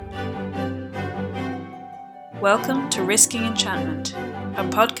Welcome to Risking Enchantment, a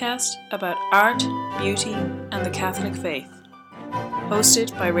podcast about art, beauty, and the Catholic faith.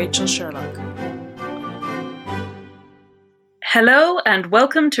 Hosted by Rachel Sherlock. Hello and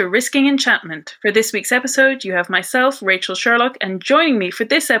welcome to Risking Enchantment. For this week's episode, you have myself, Rachel Sherlock, and joining me for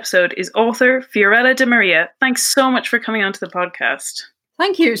this episode is author Fiorella De Maria. Thanks so much for coming onto the podcast.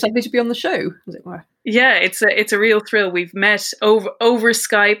 Thank you. It's lovely to be on the show, as it were. Yeah, it's a real thrill. We've met over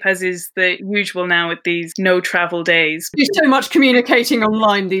Skype, as is the usual now with these no travel days. There's so much communicating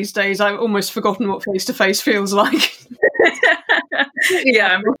online these days. I've almost forgotten what face-to-face feels like.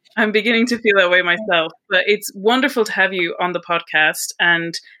 Yeah, I'm beginning to feel that way myself. But it's wonderful to have you on the podcast,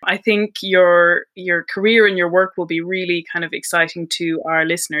 and I think your career and your work will be really kind of exciting to our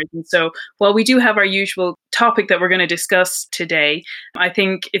listeners. And so, while we do have our usual topic that we're going to discuss today, I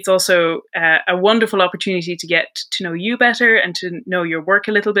think it's also a wonderful opportunity to get to know you better and to know your work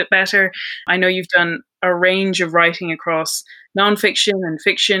a little bit better. I know you've done a range of writing across nonfiction and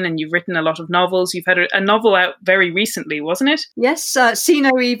fiction, and you've written a lot of novels. You've had a novel out very recently, wasn't it? Yes, See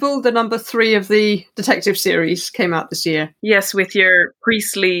No Evil, the number 3 of the detective series, came out this year. Yes, with your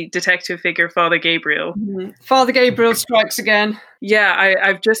priestly detective figure, Father Gabriel. Mm-hmm. Father Gabriel strikes again. Yeah,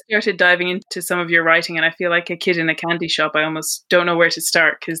 I've just started diving into some of your writing, and I feel like a kid in a candy shop. I almost don't know where to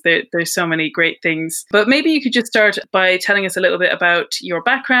start because there's so many great things. But maybe you could just start by telling us a little bit about your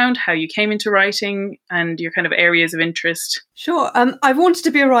background, how you came into writing, and your kind of areas of interest. Sure. I've wanted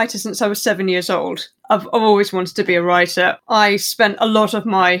to be a writer since I was 7 years old. I've always wanted to be a writer. I spent a lot of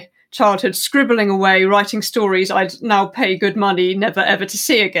my childhood scribbling away, writing stories I'd now pay good money never ever to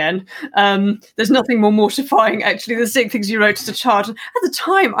see again. There's nothing more mortifying, actually, than seeing things you wrote as a child. At the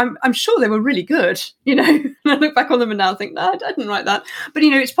time, I'm sure they were really good, you know. I look back on them and now think, no, I didn't write that. But,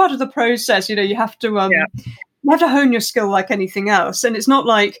 you know, it's part of the process. You know, you have to hone your skill like anything else. And it's not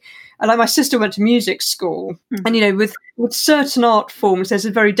like my sister went to music school, and, you know, with certain art forms, there's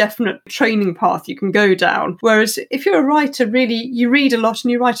a very definite training path you can go down. Whereas if you're a writer, really, you read a lot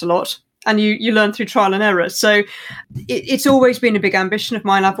and you write a lot, and you learn through trial and error. So it's always been a big ambition of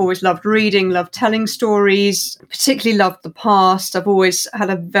mine. I've always loved reading, loved telling stories, particularly loved the past. I've always had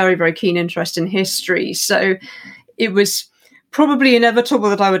a very, very keen interest in history. So it was probably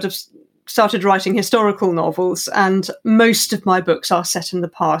inevitable that I would have started writing historical novels, and most of my books are set in the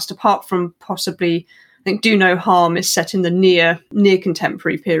past, apart from possibly, I think, Do No Harm is set in the near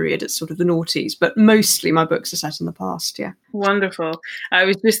contemporary period. It's sort of the noughties, but mostly my books are set in the past, yeah. Wonderful. I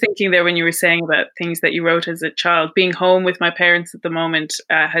was just thinking there when you were saying about things that you wrote as a child. Being home with my parents at the moment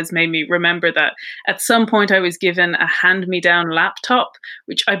has made me remember that at some point I was given a hand-me-down laptop,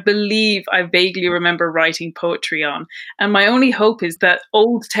 which I believe I vaguely remember writing poetry on. And my only hope is that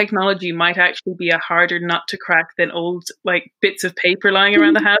old technology might actually be a harder nut to crack than old like bits of paper lying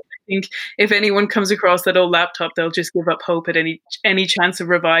around the house. I think if anyone comes across that old laptop, they'll just give up hope at any chance of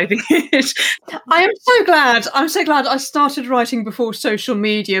reviving it. I'm so glad I started writing before social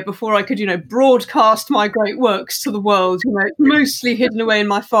media, before I could, you know, broadcast my great works to the world. You know, mostly hidden away in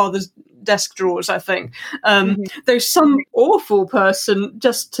my father's desk drawers, I think. Though some awful person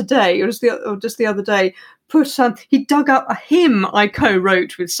just today, or just the other day, he dug up a hymn I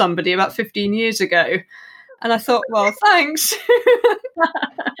co-wrote with somebody about 15 years ago. And I thought, well, thanks.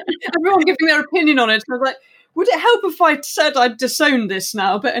 Everyone giving their opinion on it. So I was like, would it help if I said I'd disowned this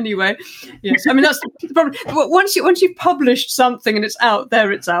now? But anyway, yes. I mean, that's the problem. Once you've published something and it's out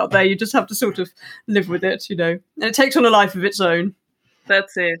there. You just have to sort of live with it, you know. And it takes on a life of its own.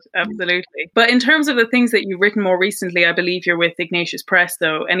 That's it, absolutely. But in terms of the things that you've written more recently, I believe you're with Ignatius Press,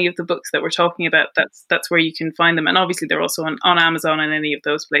 though. Any of the books that we're talking about, that's where you can find them. And obviously they're also on Amazon and any of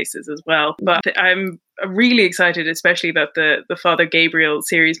those places as well. But I'm really excited, especially about the Father Gabriel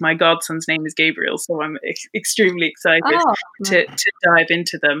series. My godson's name is Gabriel, so I'm extremely excited to dive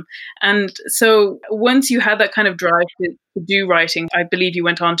into them. And so once you had that kind of drive to do writing, I believe you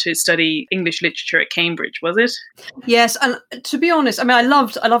went on to study English literature at Cambridge, was it? Yes, and to be honest, I mean, I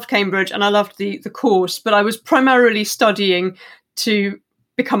loved Cambridge and I loved the course, but I was primarily studying to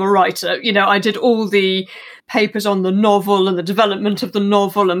become a writer. You know, I did all the papers on the novel and the development of the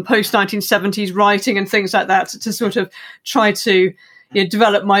novel and post-1970s writing and things like that to sort of try to, you know,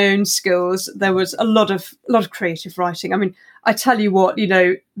 develop my own skills. There was a lot of creative writing. I mean, I tell you what, you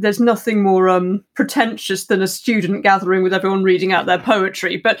know, there's nothing more pretentious than a student gathering with everyone reading out their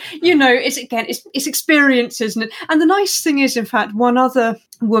poetry. But, you know, it's experience, isn't it? And the nice thing is, in fact, one other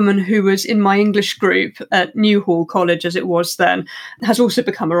woman who was in my English group at Newhall College, as it was then, has also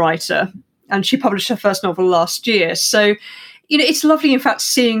become a writer. And she published her first novel last year. So, it's lovely, in fact,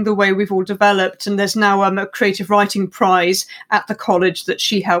 seeing the way we've all developed. And there's now a creative writing prize at the college that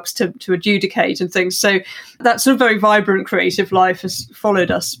she helps to adjudicate and things. So that sort of very vibrant creative life has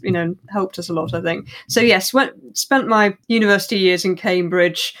followed us, and helped us a lot, I think. So yes, spent my university years in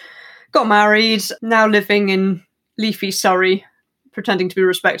Cambridge, got married, now living in leafy Surrey, pretending to be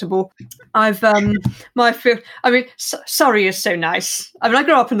respectable. Surrey is so nice. I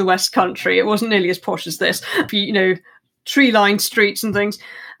grew up in the West Country. It wasn't nearly as posh as this, tree-lined streets and things.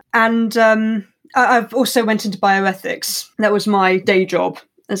 And I've also went into bioethics. That was my day job,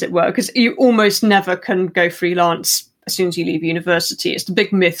 as it were, because you almost never can go freelance as soon as you leave university. It's the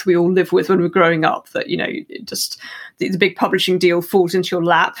big myth we all live with when we're growing up, that, the big publishing deal falls into your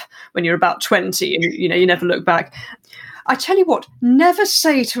lap when you're about 20 and, you never look back. I tell you what, never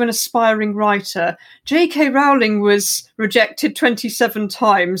say to an aspiring writer, J.K. Rowling was rejected 27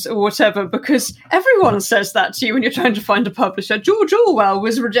 times or whatever, because everyone says that to you when you're trying to find a publisher. George Orwell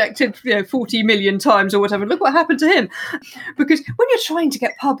was rejected 40 million times or whatever. Look what happened to him. Because when you're trying to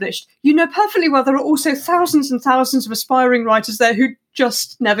get published, you know perfectly well there are also thousands and thousands of aspiring writers there who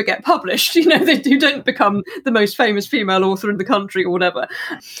just never get published, who don't become the most famous female author in the country or whatever.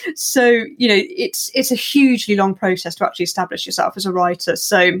 So, it's a hugely long process to actually establish yourself as a writer.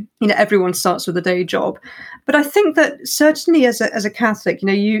 So, everyone starts with a day job. But I think that certainly as a Catholic,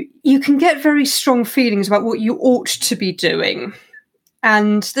 you can get very strong feelings about what you ought to be doing.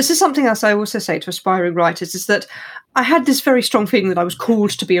 And this is something else I also say to aspiring writers, is that I had this very strong feeling that I was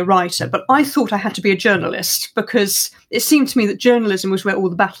called to be a writer, but I thought I had to be a journalist because it seemed to me that journalism was where all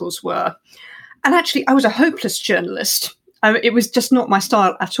the battles were. And actually, I was a hopeless journalist. It was just not my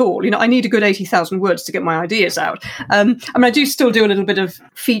style at all. I need a good 80,000 words to get my ideas out. I do still do a little bit of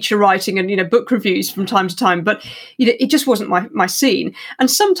feature writing and, book reviews from time to time, but, it just wasn't my scene. And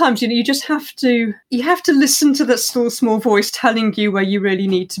sometimes, you just have to listen to that still small voice telling you where you really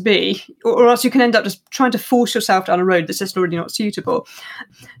need to be, or else you can end up just trying to force yourself down a road that's just already not suitable.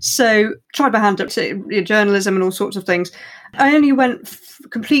 So tried my hand up to journalism and all sorts of things. I only went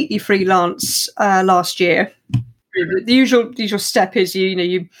completely freelance last year. The usual step is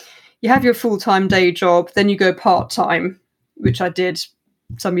you have your full-time day job, then you go part-time, which I did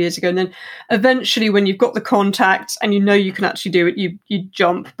some years ago, and then eventually when you've got the contacts and you can actually do it, you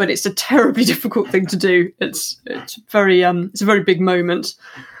jump. But it's a terribly difficult thing to do. It's very it's a very big moment.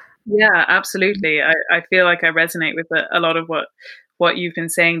 Yeah, absolutely. I feel like I resonate with a lot of what you've been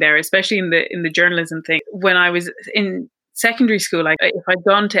saying there, especially in the journalism thing. When I was in secondary school, if I'd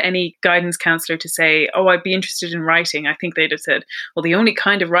gone to any guidance counsellor to say, I'd be interested in writing, I think they'd have said, well, the only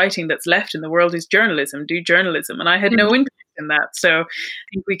kind of writing that's left in the world is journalism. Do journalism. And I had no interest in that. So I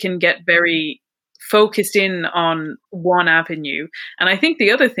think we can get very focused in on one avenue. And I think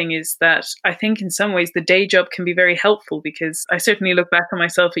the other thing is that I think in some ways the day job can be very helpful, because I certainly look back on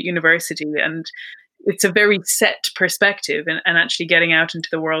myself at university and it's a very set perspective, and actually getting out into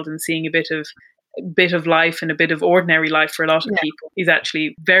the world and seeing a bit of life and a bit of ordinary life for a lot of people is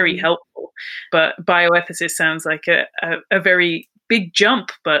actually very helpful. But bioethicist sounds like a very big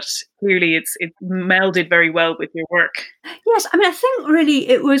jump, but clearly it melded very well with your work. Yes, I think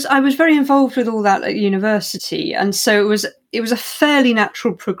really I was very involved with all that at university, and so it was a fairly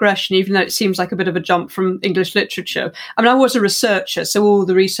natural progression, even though it seems like a bit of a jump from English literature. I was a researcher, so all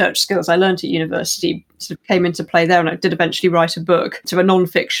the research skills I learned at university sort of came into play there, and I did eventually write a book, so a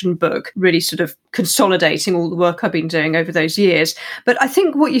non-fiction book, really sort of consolidating all the work I've been doing over those years. But I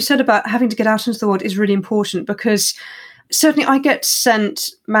think what you said about having to get out into the world is really important, because certainly I get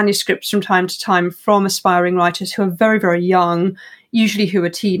sent manuscripts from time to time from aspiring writers who are very, very young, usually who are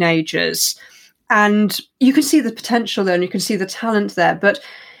teenagers. And you can see the potential there and you can see the talent there. But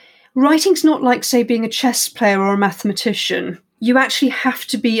writing's not like, say, being a chess player or a mathematician. You actually have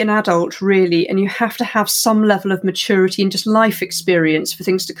to be an adult, really, and you have to have some level of maturity and just life experience for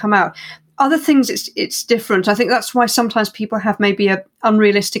things to come out. Other things, it's different. I think that's why sometimes people have maybe an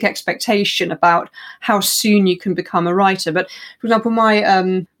unrealistic expectation about how soon you can become a writer. But for example, my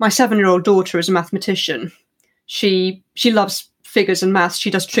 7-year-old daughter is a mathematician. She loves figures and maths.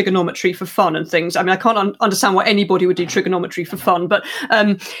 She does trigonometry for fun and things. I can't understand why anybody would do trigonometry for fun, but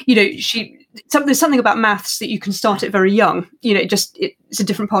there's something about maths that you can start it very young. It's a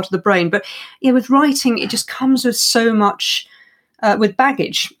different part of the brain. But with writing, it just comes with so much. With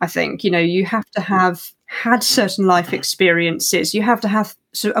baggage, I think, you have to have had certain life experiences. You have to have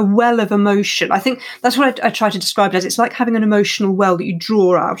sort of a well of emotion. I think that's what I try to describe it as. It's like having an emotional well that you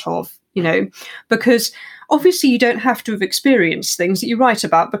draw out of, because obviously you don't have to have experienced things that you write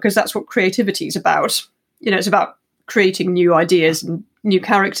about, because that's what creativity is about. It's about creating new ideas and new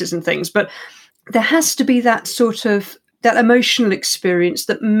characters and things. But there has to be that sort of that emotional experience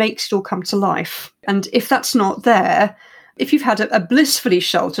that makes it all come to life. And if that's not there, if you've had a blissfully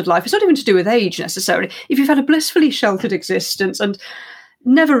sheltered life, it's not even to do with age necessarily. If you've had a blissfully sheltered existence and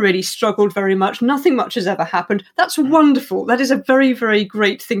never really struggled very much, nothing much has ever happened, that's wonderful. That is a very, very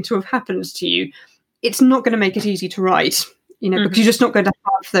great thing to have happened to you. It's not going to make it easy to write, because you're just not going to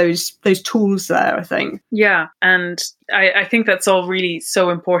have those tools there, I think. Yeah. And I think that's all really so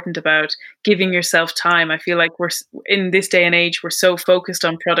important about giving yourself time. I feel like we're in this day and age, we're so focused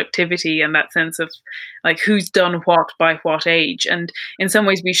on productivity and that sense of like who's done what by what age. And in some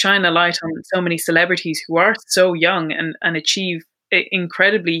ways we shine a light on so many celebrities who are so young and achieve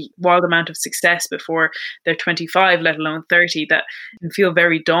incredibly wild amount of success before they're 25, let alone 30, that can feel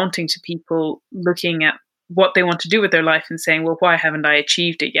very daunting to people looking at what they want to do with their life and saying, well, why haven't I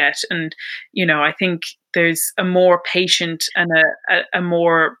achieved it yet? And, I think there's a more patient and a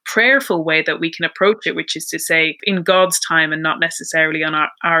more prayerful way that we can approach it, which is to say in God's time and not necessarily on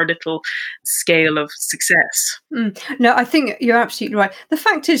our little scale of success. No, I think you're absolutely right. The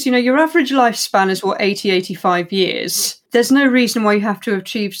fact is, your average lifespan is 80, 85 years. There's no reason why you have to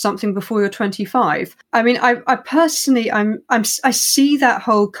achieve something before you're 25. I mean, I personally, I see that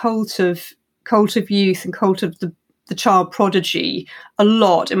whole cult of youth and cult of the child prodigy a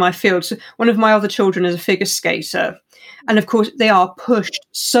lot in my field. So one of my other children is a figure skater. And of course, they are pushed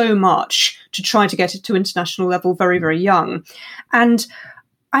so much to try to get it to international level very, very young. And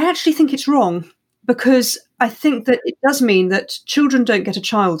I actually think it's wrong, because I think that it does mean that children don't get a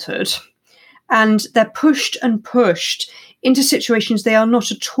childhood and they're pushed and pushed into situations they are not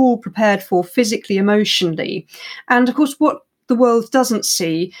at all prepared for physically, emotionally. And of course, what the world doesn't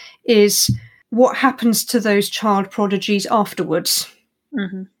see is what happens to those child prodigies afterwards,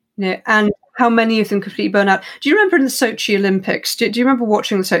 and how many of them completely burn out. Do you remember in the Sochi Olympics? Do you remember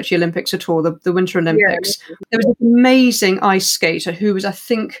watching the Sochi Olympics at all, the Winter Olympics? Yeah. There was an amazing ice skater who was, I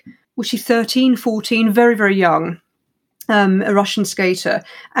think, was she 13, 14, very, very young, a Russian skater,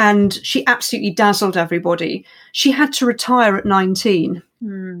 and she absolutely dazzled everybody. She had to retire at 19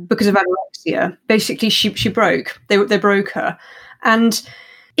 because of anorexia. Basically, she broke. They broke her. And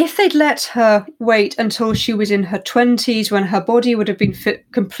if they'd let her wait until she was in her 20s, when her body would have been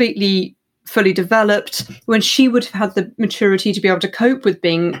completely fully developed, when she would have had the maturity to be able to cope with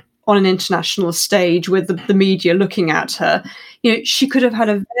being on an international stage with the media looking at her, she could have had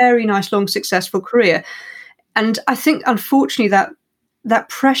a very nice, long, successful career. And I think, unfortunately, that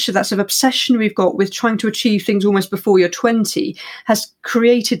pressure, that sort of obsession we've got with trying to achieve things almost before you're 20 has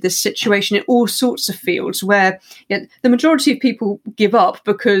created this situation in all sorts of fields where the majority of people give up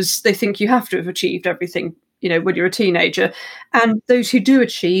because they think you have to have achieved everything, when you're a teenager. And those who do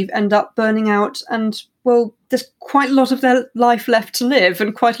achieve end up burning out. And, well, there's quite a lot of their life left to live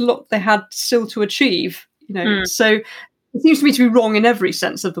and quite a lot they had still to achieve, So it seems to me to be wrong in every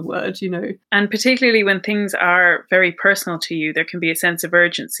sense of the word, And particularly when things are very personal to you, there can be a sense of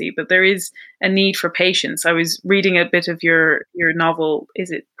urgency, but there is a need for patience. I was reading a bit of your novel, is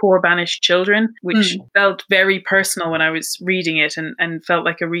it Poor Banished Children, which felt very personal when I was reading it and felt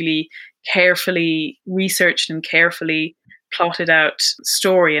like a really carefully researched and carefully plotted out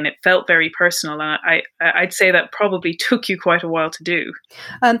story, and it felt very personal, and I'd say that probably took you quite a while to do.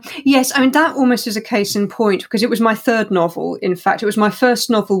 Yes, I mean that almost is a case in point, because it was my third novel. In fact, it was my first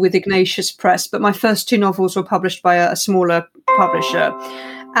novel with Ignatius Press, but my first two novels were published by a smaller publisher,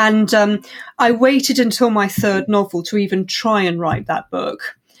 and I waited until my third novel to even try and write that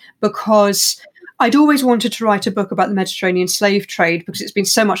book, because I'd always wanted to write a book about the Mediterranean slave trade because it's been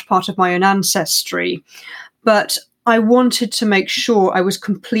so much part of my own ancestry, but I wanted to make sure I was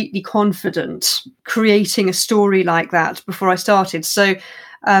completely confident creating a story like that before I started. So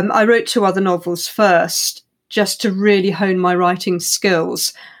I wrote two other novels first, just to really hone my writing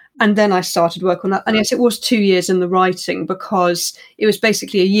skills. And then I started work on that. And yes, it was 2 years in the writing, because it was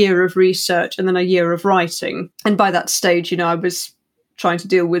basically a year of research and then a year of writing. And by that stage, I was trying to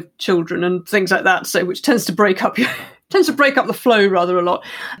deal with children and things like that, so which tends to break up the flow rather a lot.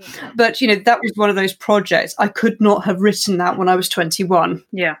 But, that was one of those projects. I could not have written that when I was 21.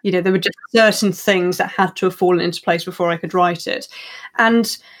 Yeah. There were just certain things that had to have fallen into place before I could write it.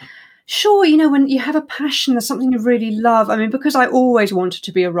 And sure, when you have a passion, there's something you really love. I mean, because I always wanted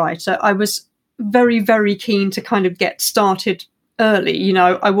to be a writer, I was very, very keen to kind of get started early.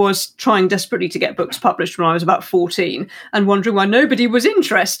 I was trying desperately to get books published when I was about 14 and wondering why nobody was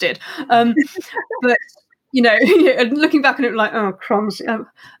interested. But looking back on it, like, oh, crumbs. And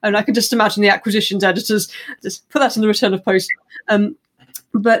I can just imagine the acquisitions editors just put that in the return of post.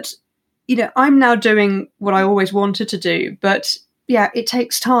 But, I'm now doing what I always wanted to do. But, it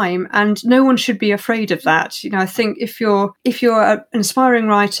takes time, and no one should be afraid of that. I think if you're an aspiring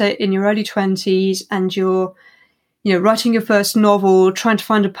writer in your early 20s and you're writing your first novel, trying to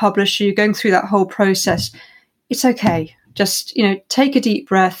find a publisher, you're going through that whole process, it's okay. Just, take a deep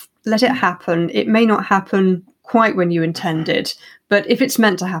breath, let it happen. It may not happen quite when you intended, but if it's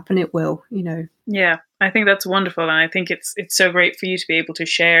meant to happen, it will, Yeah, I think that's wonderful. And I think it's so great for you to be able to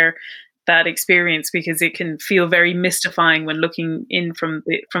share that experience, because it can feel very mystifying when looking in from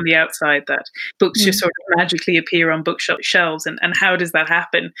the outside, that books just sort of magically appear on bookshelves, and how does that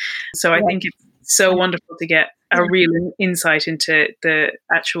happen? So I think it's so wonderful to get a real insight into the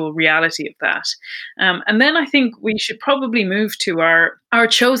actual reality of that. And then I think we should probably move to our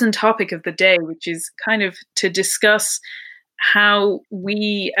chosen topic of the day, which is kind of to discuss how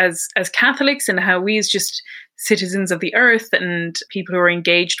we as Catholics, and how we as just citizens of the earth and people who are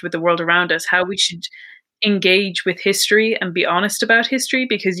engaged with the world around us, how we should engage with history and be honest about history.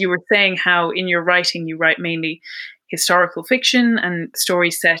 Because you were saying how in your writing you write mainly historical fiction and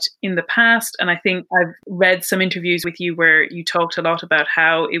stories set in the past. And I think I've read some interviews with you where you talked a lot about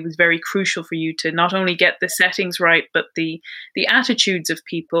how it was very crucial for you to not only get the settings right, but the attitudes of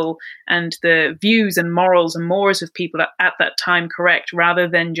people and the views and morals and mores of people at that time correct, rather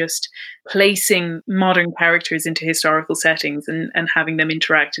than just placing modern characters into historical settings and having them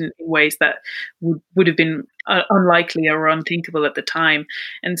interact in ways that would have been unlikely or unthinkable at the time.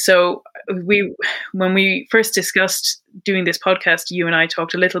 And so when we first discussed doing this podcast, you and I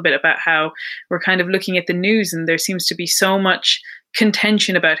talked a little bit about how we're kind of looking at the news, and there seems to be so much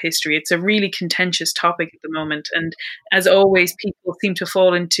contention about history. It's a really contentious topic at the moment. And as always, people seem to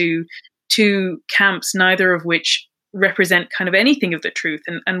fall into two camps, neither of which represent kind of anything of the truth.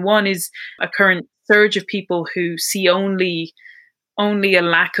 And one is a current surge of people who see only a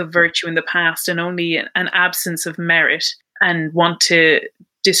lack of virtue in the past and only an absence of merit, and want to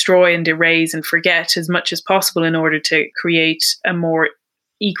destroy and erase and forget as much as possible in order to create a more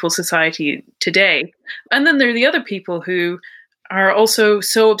equal society today. And then there are the other people who are also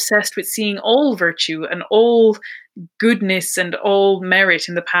so obsessed with seeing all virtue and all goodness and all merit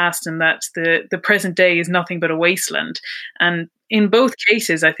in the past, and that the present day is nothing but a wasteland. And in both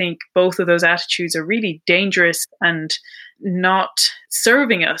cases, I think both of those attitudes are really dangerous and not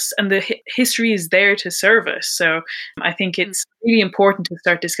serving us, and the history is there to serve us. So I think it's really important to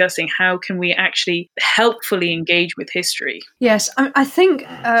start discussing how can we actually helpfully engage with history. Yes, I think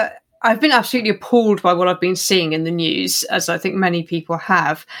I've been absolutely appalled by what I've been seeing in the news, as I think many people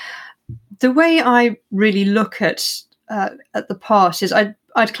have. The way I really look at the past is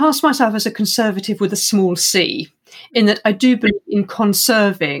I'd class myself as a conservative with a small c, in that I do believe in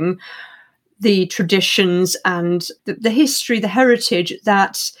conserving the traditions and the history, the heritage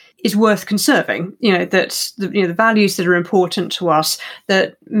that is worth conserving. That the values that are important to us,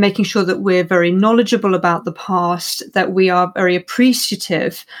 that making sure that we're very knowledgeable about the past, that we are very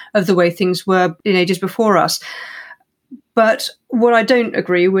appreciative of the way things were in ages before us. But what I don't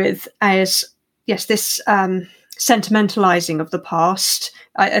agree with is, yes, this sentimentalizing of the past.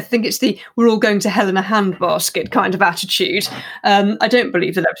 I think it's the we're all going to hell in a handbasket kind of attitude. I don't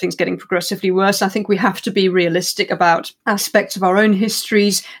believe that everything's getting progressively worse. I think we have to be realistic about aspects of our own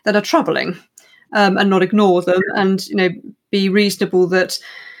histories that are troubling, and not ignore them, and be reasonable that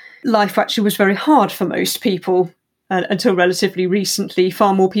life actually was very hard for most people. Until relatively recently,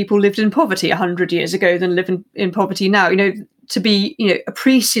 far more people lived in poverty 100 years ago than live in poverty now. To be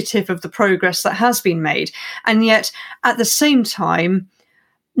appreciative of the progress that has been made, and yet at the same time,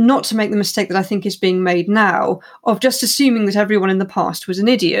 not to make the mistake that I think is being made now of just assuming that everyone in the past was an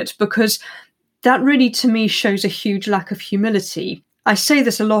idiot, because that really, to me, shows a huge lack of humility. I say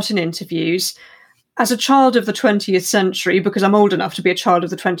this a lot in interviews. As a child of the 20th century, because I'm old enough to be a child of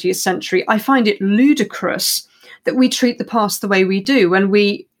the 20th century, I find it ludicrous that we treat the past the way we do when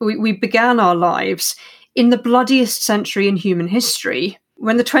we began our lives in the bloodiest century in human history,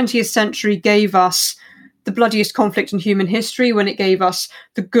 when the 20th century gave us the bloodiest conflict in human history, when it gave us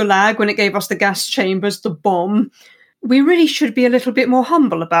the Gulag, when it gave us the gas chambers, the bomb. We really should be a little bit more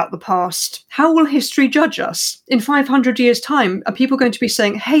humble about the past. How will history judge us? In 500 years' time, are people going to be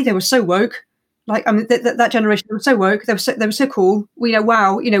saying, hey, they were so woke? That generation, they were so woke, they were so cool. We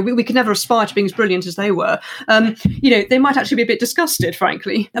could never aspire to being as brilliant as they were. They might actually be a bit disgusted,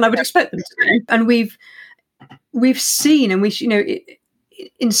 frankly, and I would expect them to be. And we've seen, and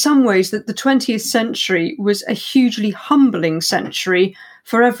in some ways, that the 20th century was a hugely humbling century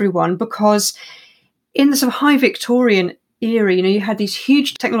for everyone, because in the sort of high Victorian era, you had these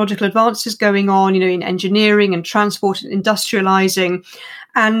huge technological advances going on, in engineering and transport and industrializing,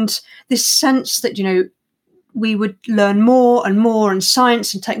 and this sense that, we would learn more and more, and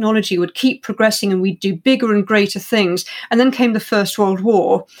science and technology would keep progressing, and we'd do bigger and greater things. And then came the First World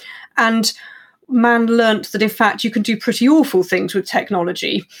War, and man learnt that in fact you can do pretty awful things with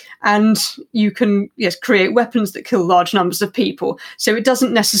technology, and you can create weapons that kill large numbers of people. So it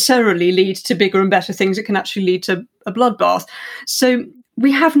doesn't necessarily lead to bigger and better things. It can actually lead to a bloodbath. So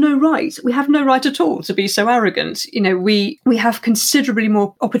we have no right. We have no right at all to be so arrogant. We have considerably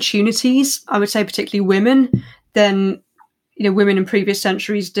more opportunities, I would say, particularly women, than women in previous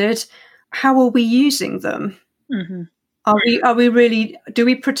centuries did. How are we using them? Mm-hmm. Are we really? Do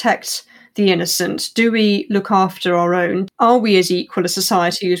we protect the innocent? Do we look after our own? Are we as equal a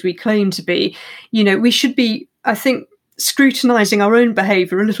society as we claim to be? We should be, I think, scrutinising our own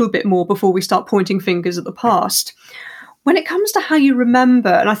behaviour a little bit more before we start pointing fingers at the past. When it comes to how you remember,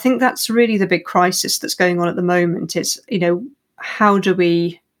 and I think that's really the big crisis that's going on at the moment, is, how do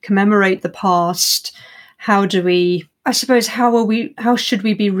we commemorate the past? How should we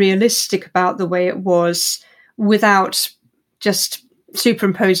be realistic about the way it was without just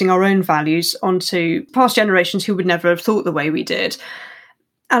superimposing our own values onto past generations who would never have thought the way we did?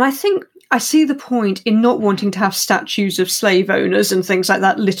 And I think I see the point in not wanting to have statues of slave owners and things like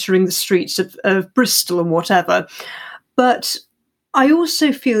that littering the streets of Bristol and whatever. But I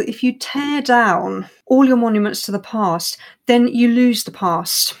also feel if you tear down all your monuments to the past, then you lose the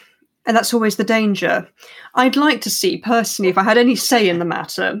past. And that's always the danger. I'd like to see, personally, if I had any say in the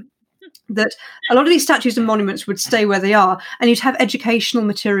matter, that a lot of these statues and monuments would stay where they are, and you'd have educational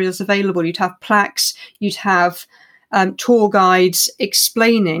materials available. You'd have plaques, you'd have tour guides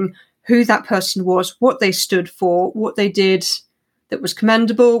explaining who that person was, what they stood for, what they did that was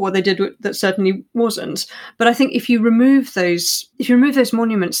commendable, what they did that certainly wasn't. But I think if you remove those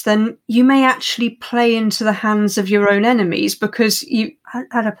monuments, then you may actually play into the hands of your own enemies, because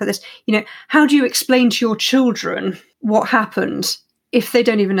how do I put this? How do you explain to your children what happened if they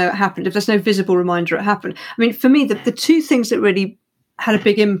don't even know it happened, if there's no visible reminder it happened? I mean, for me, the two things that really had a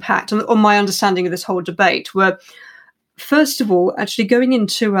big impact on my understanding of this whole debate were, first of all, actually going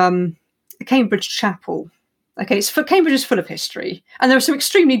into Cambridge Chapel. Okay, Cambridge is full of history, and there are some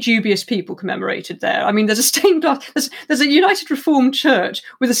extremely dubious people commemorated there. I mean, there's a stained glass, there's a United Reformed Church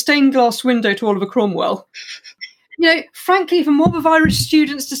with a stained glass window to Oliver Cromwell. Frankly, if a mob of Irish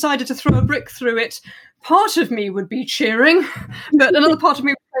students decided to throw a brick through it, part of me would be cheering, but another part of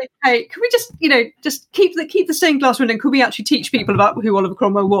me would say, hey, can we just keep the stained glass window? Could we actually teach people about who Oliver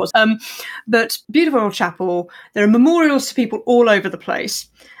Cromwell was? But beautiful old chapel. There are memorials to people all over the place.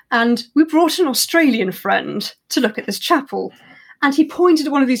 And we brought an Australian friend to look at this chapel. And he pointed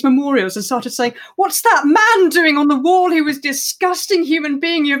at one of these memorials and started saying, "What's that man doing on the wall? He was a disgusting human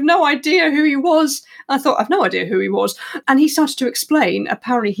being. You have no idea who he was." And I thought, I've no idea who he was. And he started to explain,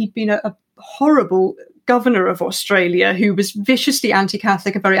 apparently he'd been a horrible governor of Australia who was viciously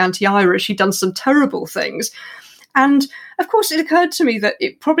anti-Catholic and very anti-Irish. He'd done some terrible things. And of course, it occurred to me that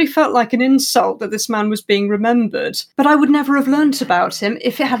it probably felt like an insult that this man was being remembered, but I would never have learnt about him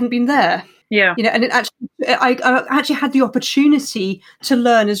if it hadn't been there. Yeah. And I actually had the opportunity to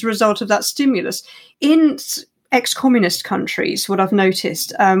learn as a result of that stimulus. In ex-communist countries, what I've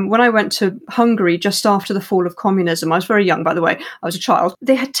noticed, when I went to Hungary just after the fall of communism, I was very young, by the way, I was a child,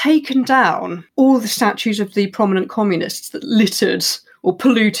 they had taken down all the statues of the prominent communists that littered or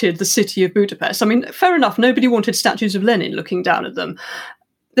polluted the city of Budapest. I mean, fair enough, nobody wanted statues of Lenin looking down at them.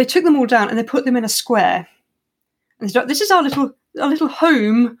 They took them all down and they put them in a square. And they said, this is our little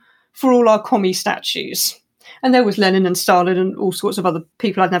home for all our commie statues. And there was Lenin and Stalin and all sorts of other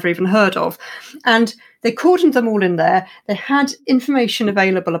people I'd never even heard of. And they cordoned them all in there. They had information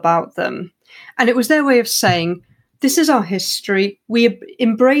available about them. And it was their way of saying, this is our history. We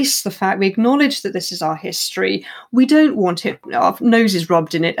embrace the fact, we acknowledge that this is our history. We don't want our noses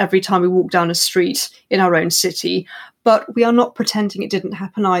rubbed in it every time we walk down a street in our own city, but we are not pretending it didn't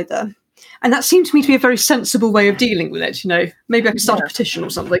happen either. And that seemed to me to be a very sensible way of dealing with it. Maybe I could start a petition or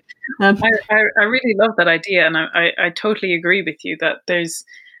something. I really love that idea. And I totally agree with you that there's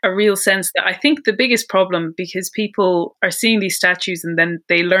a real sense that I think the biggest problem, because people are seeing these statues and then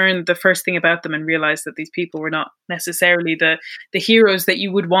they learn the first thing about them and realize that these people were not necessarily the heroes that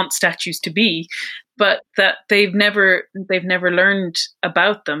you would want statues to be, but that they've never learned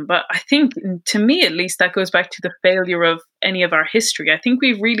about them. But I think, to me at least, that goes back to the failure of any of our history. I think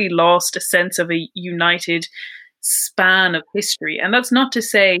we've really lost a sense of a united span of history. And that's not to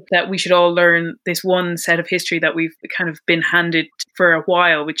say that we should all learn this one set of history that we've kind of been handed for a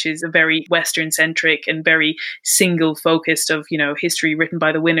while, which is a very Western centric and very single focused of, history written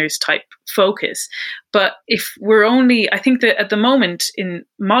by the winners type focus. But if we're only, I think that at the moment in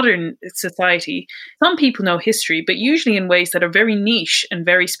modern society, some people know history, but usually in ways that are very niche and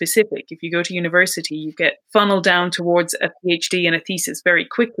very specific. If you go to university, you get funneled down towards a PhD and a thesis very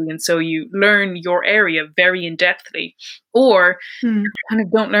quickly. And so you learn your area very in-depthly, or kind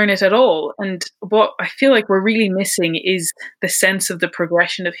of don't learn it at all. And what I feel like we're really missing is the sense of the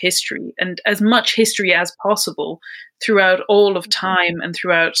progression of history, and as much history as possible throughout all of time and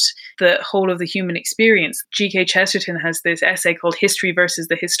throughout the whole of the human experience. G.K. Chesterton has this essay called History versus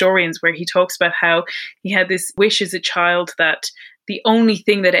the Historians, where he talks about how he had this wish as a child that the only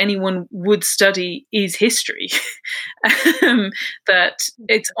thing that anyone would study is history. That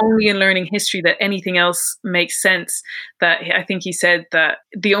it's only in learning history that anything else makes sense. That I think he said that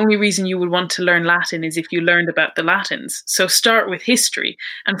the only reason you would want to learn Latin is if you learned about the Latins. So start with history,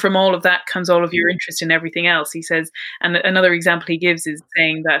 and from all of that comes all of your interest in everything else. He says, and another example he gives is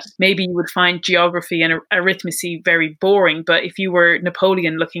saying that maybe you would find geography and arithmetic very boring, but if you were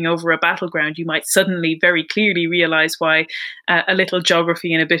Napoleon looking over a battleground, you might suddenly very clearly realize why a little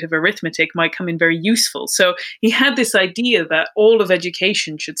geography and a bit of arithmetic might come in very useful. So he had this idea that all of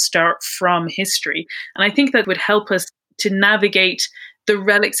education should start from history. And I think that would help us to navigate the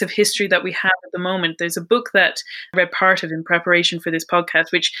relics of history that we have at the moment. There's a book that I read part of in preparation for this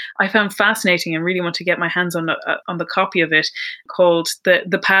podcast, which I found fascinating and really want to get my hands on the copy of it, called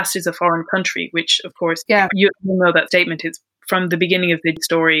The Past is a Foreign Country, which, of course, you know that statement is from the beginning of the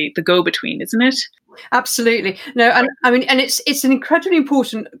story, The Go-Between, isn't it? Absolutely. No, and I mean, and it's an incredibly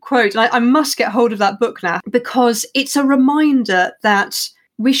important quote. And I must get hold of that book now, because it's a reminder that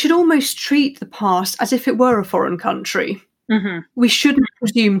we should almost treat the past as if it were a foreign country. Mm-hmm. We shouldn't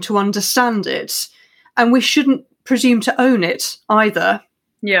presume to understand it, and we shouldn't presume to own it either.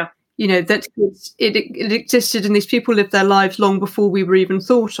 Yeah. That it existed and these people lived their lives long before we were even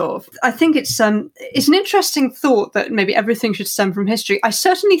thought of. I think it's an interesting thought that maybe everything should stem from history. I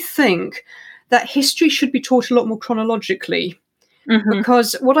certainly think that history should be taught a lot more chronologically,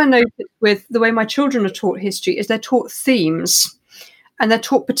 because what I noticed with the way my children are taught history is they're taught themes, and they're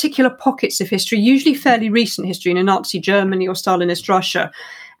taught particular pockets of history, usually fairly recent history in Nazi Germany or Stalinist Russia,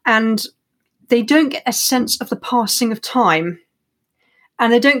 and they don't get a sense of the passing of time.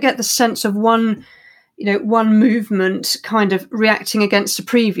 And they don't get the sense of one movement kind of reacting against a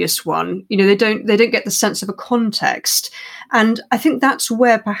previous one. They don't get the sense of a context. And I think that's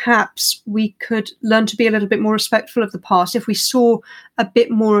where perhaps we could learn to be a little bit more respectful of the past if we saw a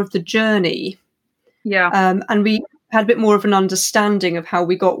bit more of the journey. Yeah. And we had a bit more of an understanding of how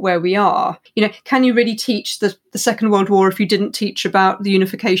we got where we are. Can you really teach the Second World War if you didn't teach about the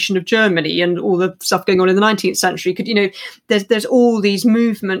unification of Germany and all the stuff going on in the 19th century? There's all these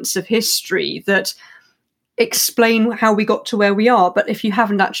movements of history that explain how we got to where we are. But if you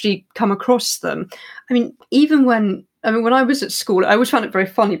haven't actually come across them, I mean, when I was at school, I always found it very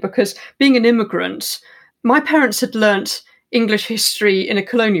funny, because being an immigrant, my parents had learnt English history in a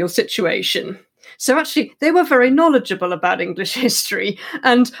colonial situation. So actually, they were very knowledgeable about English history.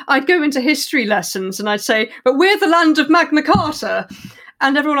 And I'd go into history lessons and I'd say, but we're the land of Magna Carta.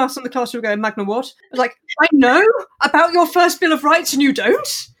 And everyone else in the class would go, Magna what? I was like, I know about your first Bill of Rights and you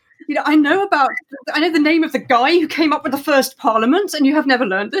don't? I know the name of the guy who came up with the first parliament, and you have never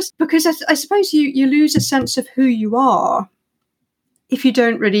learned this. Because I suppose you lose a sense of who you are if you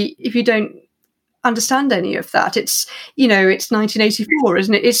don't understand any of that. It's 1984,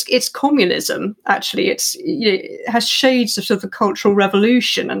 isn't it? It's communism. Actually, it has shades of sort of the Cultural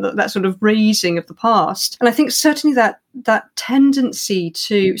Revolution and that sort of raising of the past. And I think certainly that tendency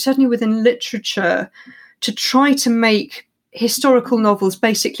to, certainly within literature, to try to make historical novels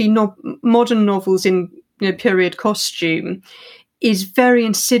basically modern novels in period costume is very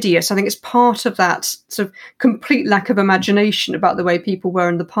insidious. I think it's part of that sort of complete lack of imagination about the way people were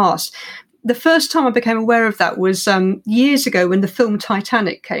in the past. The first time I became aware of that was years ago when the film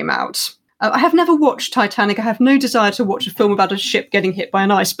Titanic came out. I have never watched Titanic. I have no desire to watch a film about a ship getting hit by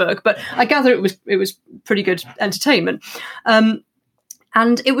an iceberg, but I gather it was pretty good entertainment.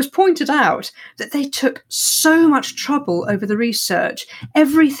 And it was pointed out that they took so much trouble over the research,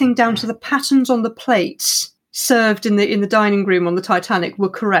 everything down to the patterns on the plates served in the dining room on the Titanic were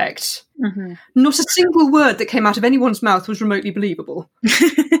correct. Mm-hmm. Not a single word that came out of anyone's mouth was remotely believable.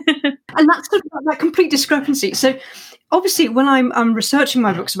 And that's that complete discrepancy. So obviously, when I'm researching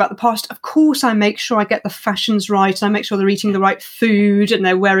my books about the past, of course, I make sure I get the fashions right, and I make sure they're eating the right food and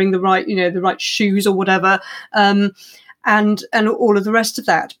they're wearing the right, the right shoes or whatever, and all of the rest of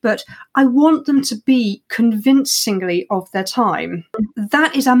that. But I want them to be convincingly of their time.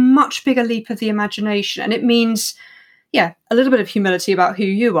 That is a much bigger leap of the imagination, and it means, a little bit of humility about who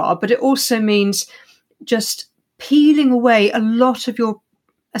you are, but it also means just peeling away a lot of your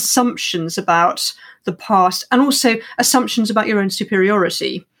assumptions about the past, and also assumptions about your own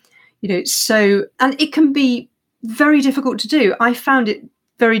superiority. And it can be very difficult to do. I found it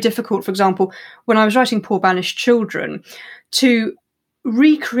very difficult, for example, when I was writing Poor Banished Children, to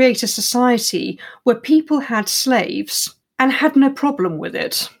recreate a society where people had slaves and had no problem with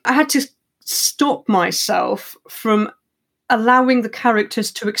it. I had to stop myself from allowing the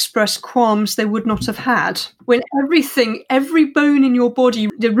characters to express qualms they would not have had, when every bone in your body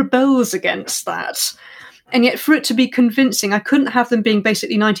rebels against that. And yet for it to be convincing, I couldn't have them being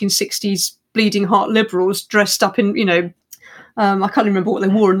basically 1960s bleeding heart liberals dressed up in, I can't remember what they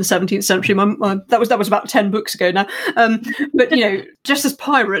wore in the 17th century. That was about 10 books ago now. But, just as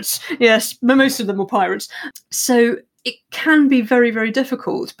pirates. Yes, most of them were pirates. So it can be very, very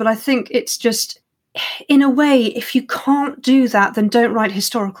difficult. But I think it's just, in a way, if you can't do that, then don't write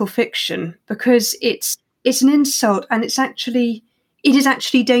historical fiction, because it's an insult, and it is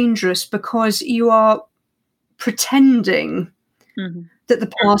actually dangerous, because you are pretending that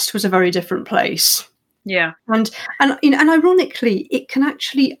the past was a very different place. Yeah. And ironically,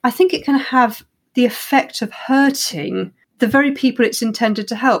 I think it can have the effect of hurting the very people it's intended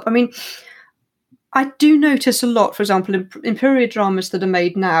to help. I mean, I do notice a lot, for example, in period dramas that are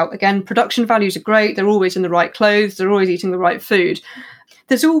made now. Again, production values are great. They're always in the right clothes. They're always eating the right food.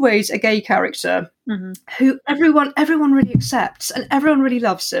 There's always a gay character who everyone really accepts, and everyone really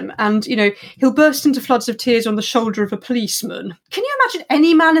loves him. And, he'll burst into floods of tears on the shoulder of a policeman. Can you imagine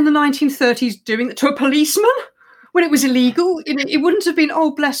any man in the 1930s doing that to a policeman? When it was illegal, it wouldn't have been,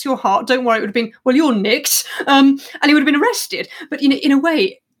 oh, bless your heart, don't worry. It would have been, well, you're nicked. And he would have been arrested. But, in a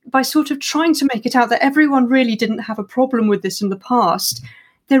way, by sort of trying to make it out that everyone really didn't have a problem with this in the past,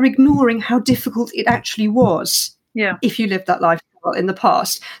 they're ignoring how difficult it actually was if you lived that lifestyle in the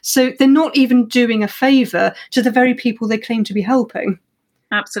past. So they're not even doing a favour to the very people they claim to be helping.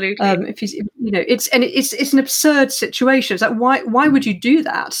 Absolutely. It's an absurd situation. It's like, why would you do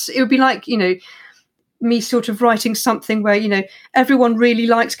that? It would be like, me sort of writing something where, everyone really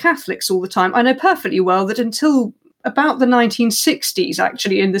likes Catholics all the time. I know perfectly well that until about the 1960s,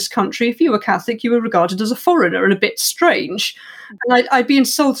 actually, in this country, if you were Catholic, you were regarded as a foreigner and a bit strange. And I'd be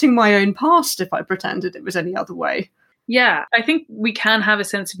insulting my own past if I pretended it was any other way. Yeah, I think we can have a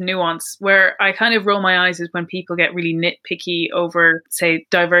sense of nuance. Where I kind of roll my eyes is when people get really nitpicky over, say,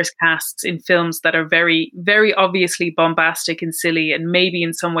 diverse casts in films that are very, very obviously bombastic and silly, and maybe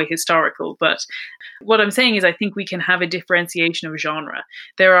in some way historical. But what I'm saying is I think we can have a differentiation of genre.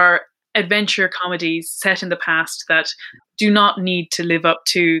 There are adventure comedies set in the past that do not need to live up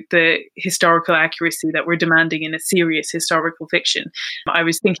to the historical accuracy that we're demanding in a serious historical fiction. I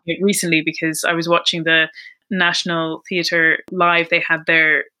was thinking it recently because I was watching the National Theatre Live. They had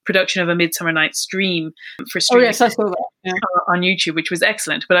their production of A Midsummer Night's Dream for streaming. Oh yes, I saw that. Yeah. On YouTube, which was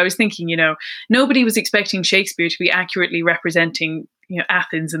excellent. But I was thinking, nobody was expecting Shakespeare to be accurately representing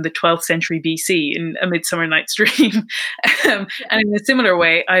Athens in the 12th century BC in A Midsummer Night's Dream. And in a similar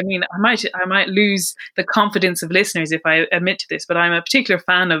way, I mean, I might lose the confidence of listeners if I admit to this, but I'm a particular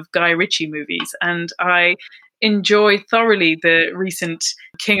fan of Guy Ritchie movies, and I enjoy thoroughly the recent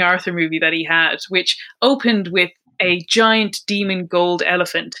King Arthur movie that he had, which opened with a giant demon gold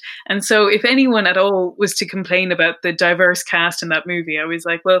elephant. And so if anyone at all was to complain about the diverse cast in that movie, I was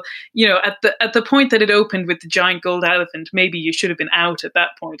like, well, at the point that it opened with the giant gold elephant, maybe you should have been out at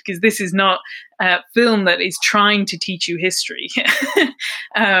that point, because this is not a film that is trying to teach you history.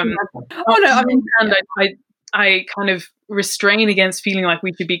 I kind of restrain against feeling like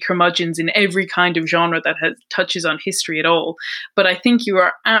we should be curmudgeons in every kind of genre that touches on history at all. But I think you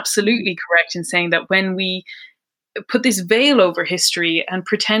are absolutely correct in saying that when we put this veil over history and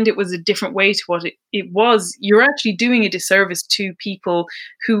pretend it was a different way to what it was, you're actually doing a disservice to people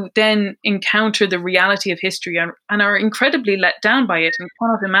who then encounter the reality of history and are incredibly let down by it and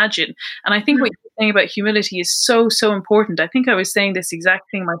cannot imagine. And I think what you're saying about humility is so, so important. I think I was saying this exact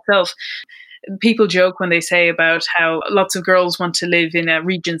thing myself. People joke when they say about how lots of girls want to live in a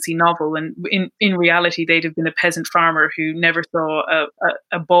Regency novel, and in reality they'd have been a peasant farmer who never saw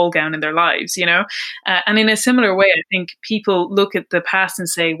a ball gown in their lives, and in a similar way, I think people look at the past and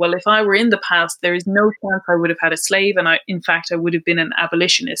say, well, if I were in the past, there is no chance I would have had a slave, and in fact I would have been an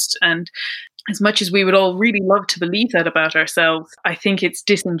abolitionist. And as much as we would all really love to believe that about ourselves, I think it's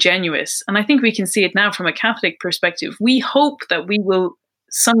disingenuous. And I think we can see it now from a Catholic perspective. We hope that we will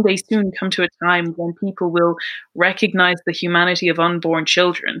someday soon come to a time when people will recognize the humanity of unborn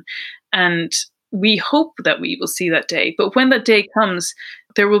children. And we hope that we will see that day. But when that day comes,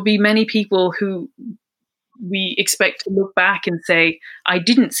 there will be many people who we expect to look back and say, I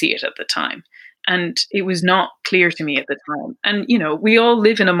didn't see it at the time. And it was not clear to me at the time. And, you know, we all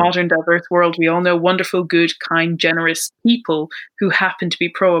live in a modern, diverse world. We all know wonderful, good, kind, generous people who happen to be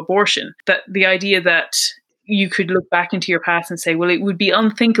pro-abortion. That the idea that you could look back into your past and say, well, it would be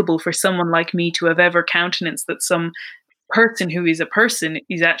unthinkable for someone like me to have ever countenanced that some person who is a person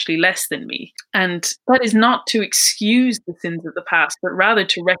is actually less than me. And that is not to excuse the sins of the past, but rather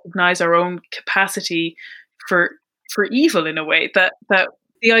to recognize our own capacity for evil in a way, that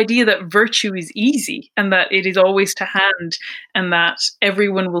the idea that virtue is easy and that it is always to hand and that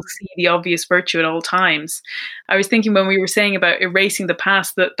everyone will see the obvious virtue at all times. I was thinking when we were saying about erasing the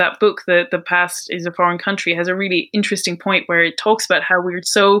past, that book, The Past is a Foreign Country, has a really interesting point where it talks about how we're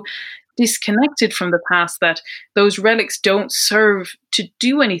so disconnected from the past that those relics don't serve to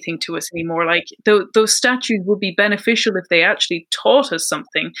do anything to us anymore. Like those statues would be beneficial if they actually taught us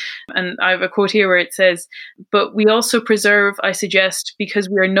something. And I have a quote here where it says, but we also preserve, I suggest, because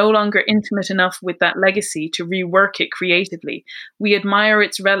we are no longer intimate enough with that legacy to rework it creatively. We admire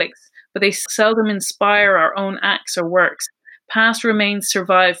its relics, but they seldom inspire our own acts or works. Past remains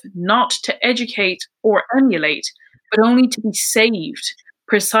survive not to educate or emulate, but only to be saved,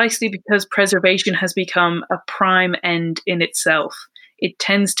 precisely because preservation has become a prime end in itself. It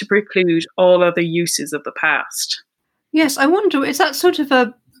tends to preclude all other uses of the past. Yes, I wonder, is that sort of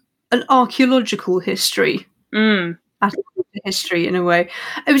an archaeological history? History in a way.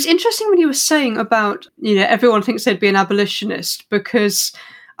 It was interesting when you were saying about, you know, everyone thinks they'd be an abolitionist, because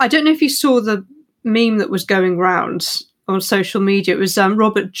I don't know if you saw the meme that was going round on social media. It was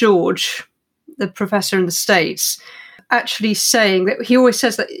Robert George, the professor in the States, actually saying that he always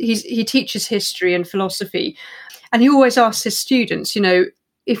says that he teaches history and philosophy, and he always asks his students, you know,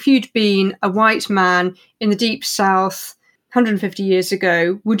 if you'd been a white man in the Deep South 150 years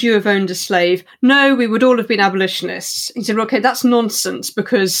ago, would you have owned a slave? No, we would all have been abolitionists. He said, well, okay, that's nonsense,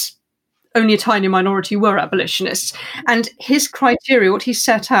 because only a tiny minority were abolitionists. And his criteria, what he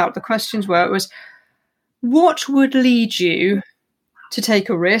set out, the questions was, what would lead you to take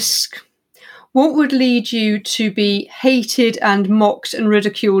a risk? What would lead you to be hated and mocked and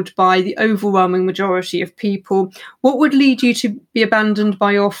ridiculed by the overwhelming majority of people? What would lead you to be abandoned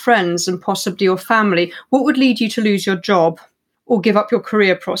by your friends and possibly your family? What would lead you to lose your job or give up your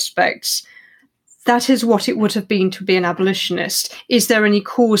career prospects? That is what it would have been to be an abolitionist. Is there any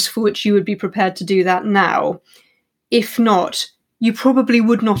cause for which you would be prepared to do that now? If not, you probably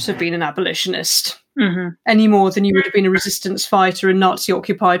would not have been an abolitionist. Any more than you would have been a resistance fighter in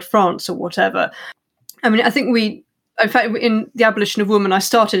Nazi-occupied France or whatever. I mean, I think in fact, in The Abolition of Woman, I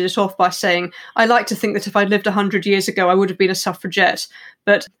started it off by saying, I like to think that if I'd lived 100 years ago, I would have been a suffragette.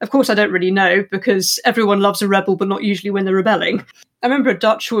 But of course, I don't really know, because everyone loves a rebel, but not usually when they're rebelling. I remember a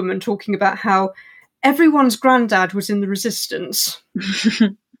Dutch woman talking about how everyone's granddad was in the resistance.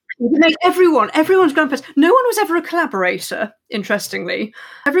 Everyone's grandparents. No one was ever a collaborator, interestingly.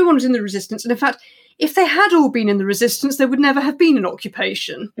 Everyone was in the resistance. And in fact, if they had all been in the resistance, there would never have been an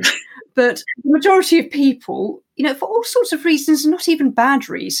occupation. But the majority of people, you know, for all sorts of reasons, not even bad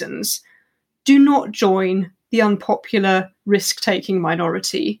reasons, do not join the unpopular risk-taking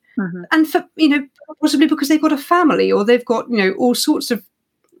minority. And for, you know, possibly because they've got a family, or they've got, you know, all sorts of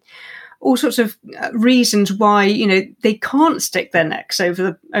reasons why, you know, they can't stick their necks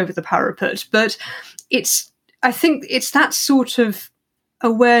over the parapet. But I think it's that sort of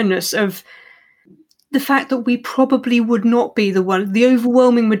awareness of the fact that we probably would not be the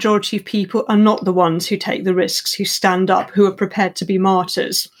overwhelming majority of people are not the ones who take the risks, who stand up, who are prepared to be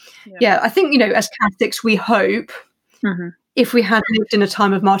martyrs. Yeah, I think, you know, as Catholics, we hope if we had lived in a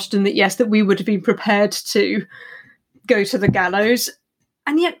time of martyrdom that, yes, that we would have been prepared to go to the gallows.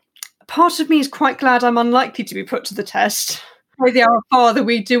 And yet, part of me is quite glad I'm unlikely to be put to the test. With Our Father,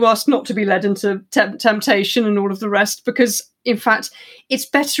 we do ask not to be led into temptation and all of the rest, because, in fact, it's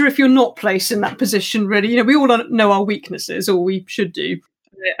better if you're not placed in that position, really. You know, we all know our weaknesses, or we should do.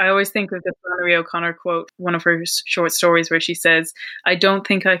 I always think of the Flannery O'Connor quote, one of her short stories, where she says, I don't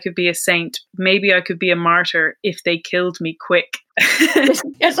think I could be a saint. Maybe I could be a martyr if they killed me quick.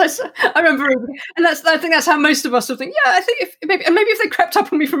 Yes, I remember, and I think that's how most of us will think. Yeah, I think maybe if they crept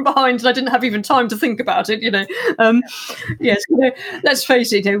up on me from behind and I didn't have even time to think about it, you know. Yes, you know, let's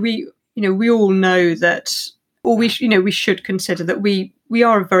face it. You know, we all know that or we should consider that we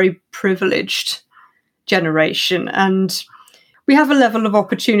are a very privileged generation, and we have a level of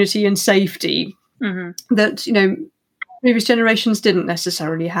opportunity and safety that previous generations didn't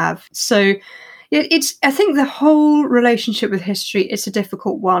necessarily have. So I think the whole relationship with history is a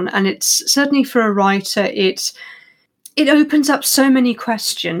difficult one, and it's certainly for a writer, it opens up so many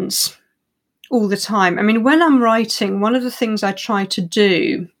questions all the time. I mean, when I'm writing, one of the things I try to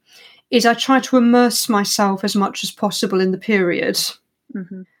do is I try to immerse myself as much as possible in the period.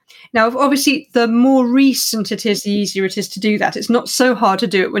 Mm-hmm. Now, obviously, the more recent it is, the easier it is to do that. It's not so hard to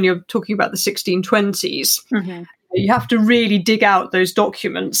do it when you're talking about the 1620s. Mm-hmm. You have to really dig out those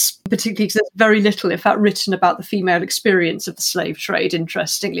documents, particularly because there's very little, in fact, written about the female experience of the slave trade,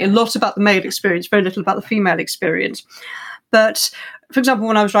 interestingly. A lot about the male experience, very little about the female experience. But, for example,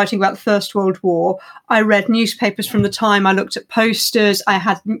 when I was writing about the First World War, I read newspapers from the time, I looked at posters, I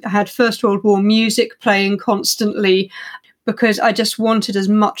had First World War music playing constantly, because I just wanted as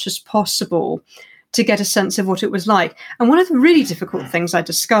much as possible to get a sense of what it was like. And one of the really difficult things I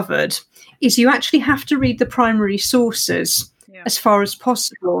discovered is you actually have to read the primary sources as far as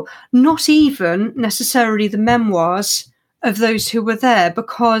possible, not even necessarily the memoirs of those who were there,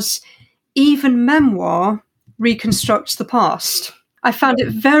 because even memoir reconstructs the past. I found it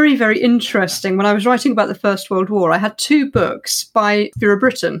very, very interesting. When I was writing about the First World War, I had 2 books by Vera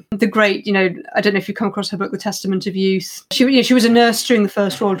Brittain, the great, I don't know if you've come across her book, The Testament of Youth. She was a nurse during the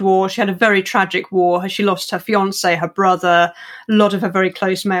First World War. She had a very tragic war. She lost her fiancé, her brother, a lot of her very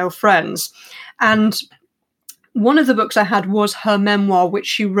close male friends. And one of the books I had was her memoir, which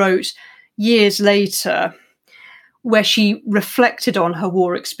she wrote years later, where she reflected on her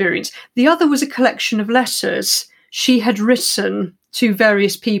war experience. The other was a collection of letters she had written to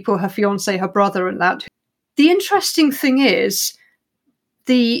various people, her fiancé, her brother, and that. The interesting thing is,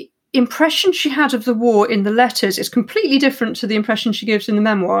 the impression she had of the war in the letters is completely different to the impression she gives in the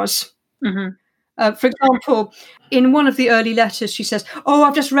memoirs. Mm-hmm. For example, in one of the early letters, she says,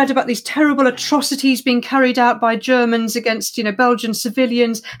 I've just read about these terrible atrocities being carried out by Germans against, Belgian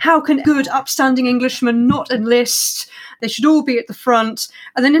civilians. How can good, upstanding Englishmen not enlist? They should all be at the front.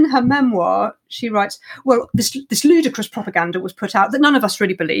 And then in her memoir, she writes, well, this ludicrous propaganda was put out that none of us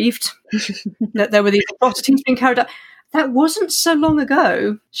really believed, that there were these atrocities being carried out. That wasn't so long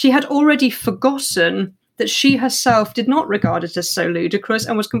ago. She had already forgotten that she herself did not regard it as so ludicrous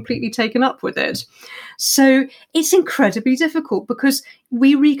and was completely taken up with it. So it's incredibly difficult because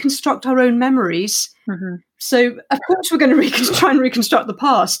we reconstruct our own memories. Mm-hmm. So, of course, we're going to try and reconstruct the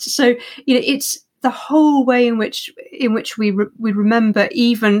past. So, it's the whole way in which we remember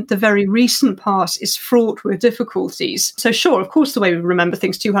even the very recent past is fraught with difficulties. So sure, of course, the way we remember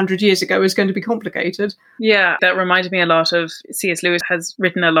things 200 years ago is going to be complicated. Yeah, that reminded me a lot of C.S. Lewis has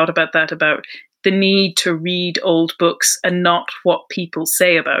written a lot about that, about the need to read old books and not what people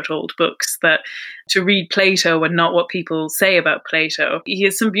say about old books, that to read Plato and not what people say about Plato. He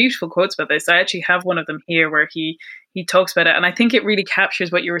has some beautiful quotes about this. I actually have one of them here where he talks about it. And I think it really captures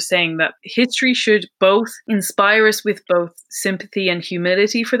what you were saying, that history should both inspire us with both sympathy and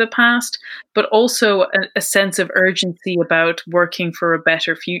humility for the past, but also a sense of urgency about working for a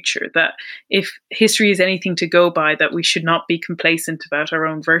better future. That if history is anything to go by, that we should not be complacent about our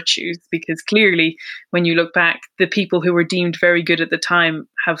own virtues, because clearly when you look back, the people who were deemed very good at the time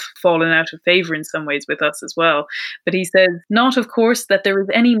have fallen out of favor in some ways with us as well. But he says, not of course that there is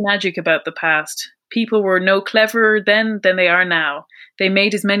any magic about the past. People were no cleverer then than they are now. They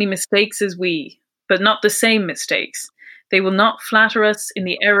made as many mistakes as we, but not the same mistakes. They will not flatter us in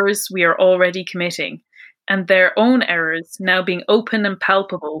the errors we are already committing, and their own errors, now being open and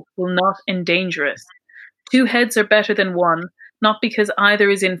palpable, will not endanger us. 2 heads are better than one, not because either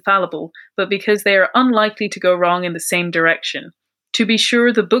is infallible, but because they are unlikely to go wrong in the same direction. To be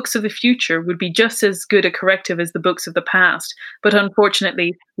sure, the books of the future would be just as good a corrective as the books of the past, but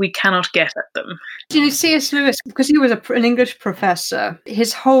unfortunately, we cannot get at them. C.S. Lewis, because he was an English professor,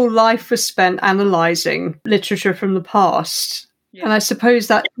 his whole life was spent analysing literature from the past. Yeah. And I suppose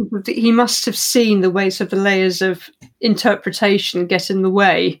that he must have seen the way sort of the layers of interpretation get in the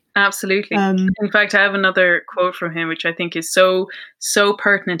way. Absolutely. In fact, I have another quote from him, which I think is so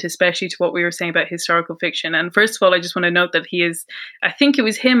pertinent, especially to what we were saying about historical fiction. And first of all, I just want to note that he is, I think it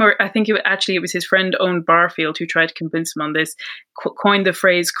was him, or I think it was his friend Owen Barfield who tried to convince him on this, coined the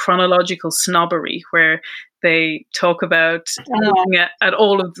phrase chronological snobbery, where they talk about looking at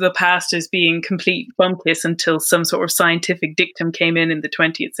all of the past as being complete bumpkiss until some sort of scientific dictum came in the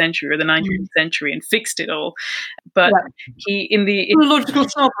 20th century or the 19th century and fixed it all. But he in the logical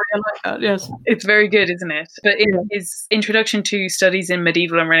summary, I like that. Yes, it's very good, isn't it? But in his introduction to studies in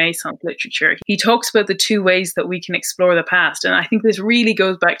medieval and Renaissance literature, he talks about the two ways that we can explore the past, and I think this really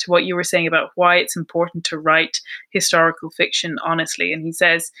goes back to what you were saying about why it's important to write historical fiction honestly. And he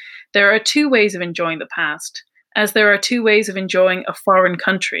says there are two ways of enjoying the past, as there are two ways of enjoying a foreign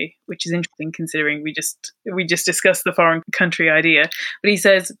country, which is interesting considering we just discussed the foreign country idea. But he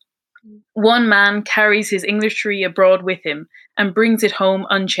says, one man carries his Englishry abroad with him and brings it home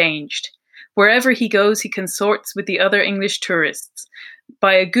unchanged. Wherever he goes, he consorts with the other English tourists.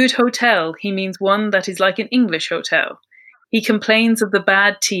 By a good hotel, he means one that is like an English hotel. He complains of the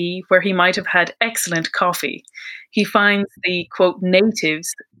bad tea where he might have had excellent coffee. He finds the, quote,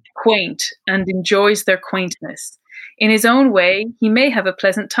 natives quaint and enjoys their quaintness. In his own way, he may have a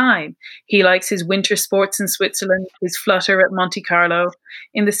pleasant time. He likes his winter sports in Switzerland, his flutter at Monte Carlo.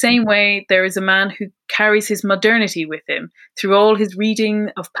 In the same way, there is a man who carries his modernity with him through all his reading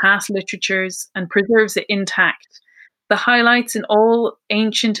of past literatures and preserves it intact. The highlights in all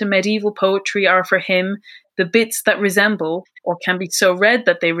ancient and medieval poetry are for him the bits that resemble, or can be so read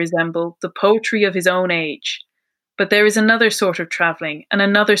that they resemble, the poetry of his own age. But there is another sort of travelling and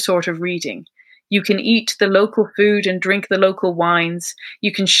another sort of reading. You can eat the local food and drink the local wines.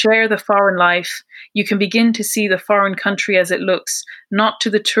 You can share the foreign life. You can begin to see the foreign country as it looks, not to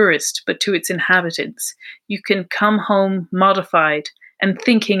the tourist, but to its inhabitants. You can come home modified and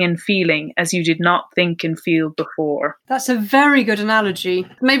thinking and feeling as you did not think and feel before. That's a very good analogy.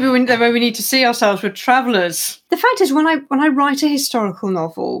 Maybe the way we need to see ourselves with travellers. The fact is, when I write a historical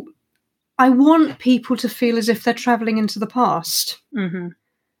novel, I want people to feel as if they're travelling into the past. Mm-hmm.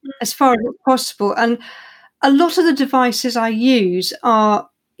 As far as possible. And a lot of the devices I use are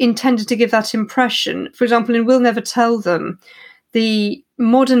intended to give that impression. For example, in We'll Never Tell Them, the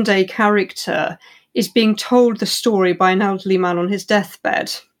modern day character is being told the story by an elderly man on his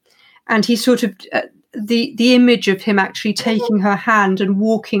deathbed. And he sort of, the image of him actually taking her hand and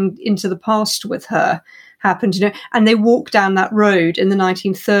walking into the past with her happened, and they walk down that road in the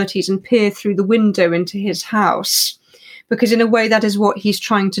 1930s and peer through the window into his house. Because in a way, that is what he's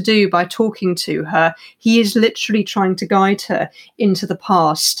trying to do by talking to her. He is literally trying to guide her into the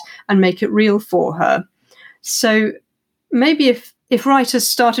past and make it real for her. So maybe if writers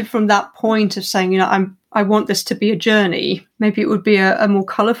started from that point of saying, I want this to be a journey, maybe it would be a more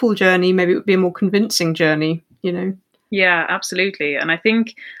colourful journey. Maybe it would be a more convincing journey, Yeah, absolutely. And I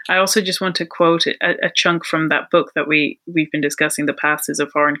think I also just want to quote a chunk from that book that we've been discussing, The Past is a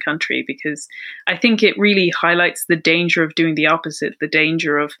Foreign Country, because I think it really highlights the danger of doing the opposite, the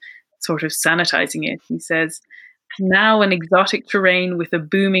danger of sort of sanitizing it. He says, now an exotic terrain with a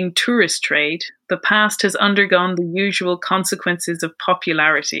booming tourist trade, the past has undergone the usual consequences of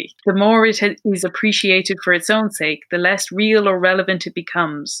popularity. The more it is appreciated for its own sake, the less real or relevant it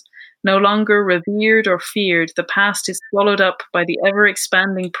becomes. No longer revered or feared, the past is swallowed up by the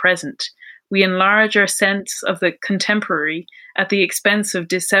ever-expanding present. We enlarge our sense of the contemporary at the expense of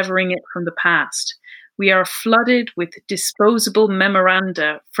dissevering it from the past. We are flooded with disposable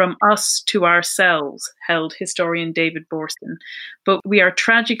memoranda from us to ourselves, held historian David Boorstin, but we are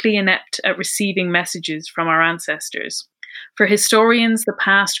tragically inept at receiving messages from our ancestors. For historians, the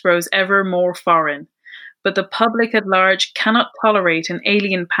past grows ever more foreign. But the public at large cannot tolerate an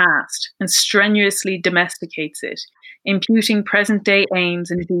alien past and strenuously domesticates it, imputing present-day aims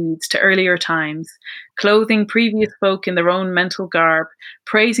and deeds to earlier times, clothing previous folk in their own mental garb,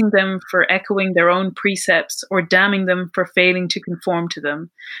 praising them for echoing their own precepts or damning them for failing to conform to them.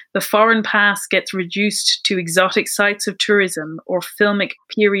 The foreign past gets reduced to exotic sites of tourism or filmic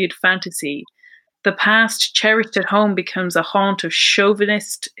period fantasy. The past, cherished at home, becomes a haunt of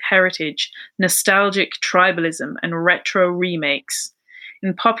chauvinist heritage, nostalgic tribalism, and retro remakes.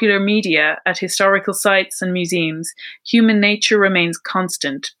 In popular media, at historical sites and museums, human nature remains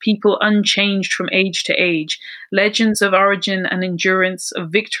constant, people unchanged from age to age. Legends of origin and endurance,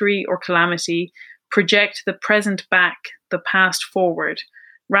 of victory or calamity, project the present back, the past forward.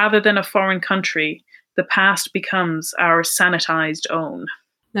 Rather than a foreign country, the past becomes our sanitized own.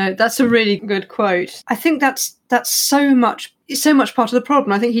 No, that's a really good quote. I think that's so much part of the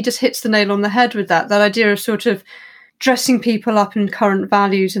problem. I think he just hits the nail on the head with that idea of sort of dressing people up in current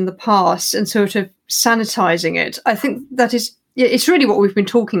values in the past and sort of sanitizing it. I think that is, it's really what we've been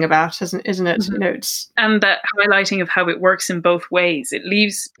talking about, isn't it? Mm-hmm. And that highlighting of how it works in both ways. It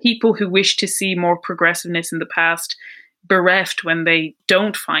leaves people who wish to see more progressiveness in the past bereft when they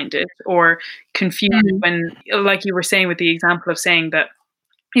don't find it, or confused when, like you were saying with the example of saying that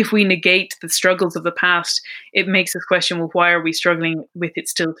if we negate the struggles of the past, it makes us question, well, why are we struggling with it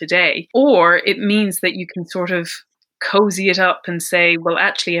still today? Or it means that you can sort of cozy it up and say, well,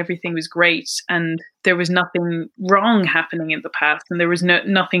 actually everything was great and there was nothing wrong happening in the past and there was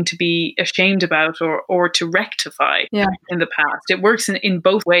nothing to be ashamed about or to rectify in the past. It works in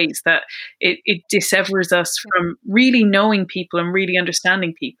both ways, that it dissevers us from really knowing people and really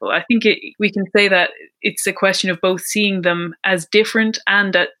understanding people. I think we can say that it's a question of both seeing them as different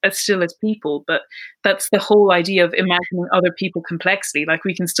and as still as people, but that's the whole idea of imagining other people complexly. Like,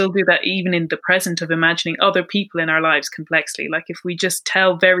 we can still do that even in the present, of imagining other people in our lives complexly. Like, if we just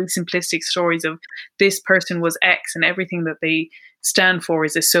tell very simplistic stories of this person was X and everything that they stand for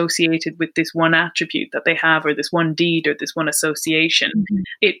is associated with this one attribute that they have, or this one deed, or this one association,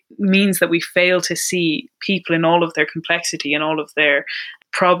 it means that we fail to see people in all of their complexity and all of their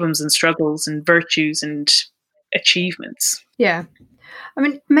problems and struggles and virtues and achievements. Yeah. I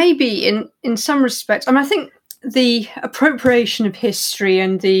mean, maybe in some respects, I think the appropriation of history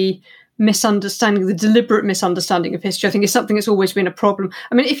and the misunderstanding, the deliberate misunderstanding of history, I think is something that's always been a problem.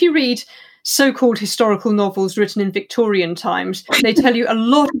 I mean, if you read so-called historical novels written in Victorian times, they tell you a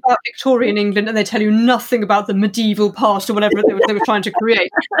lot about Victorian England and they tell you nothing about the medieval past or whatever they were trying to create.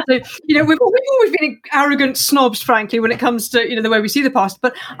 So, we've always been arrogant snobs, frankly, when it comes to, the way we see the past.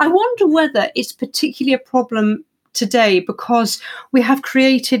 But I wonder whether it's particularly a problem today because we have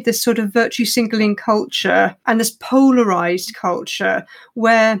created this sort of virtue signaling culture and this polarized culture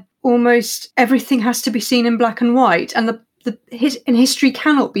where almost everything has to be seen in black and white, and history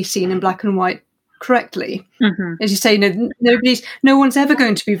cannot be seen in black and white correctly. As you say, no one's ever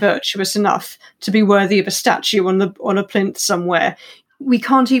going to be virtuous enough to be worthy of a statue on a plinth somewhere. We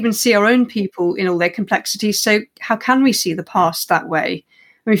can't even see our own people in all their complexities, so how can we see the past that way?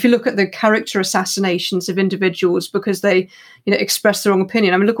 I mean, if you look at the character assassinations of individuals because they, express the wrong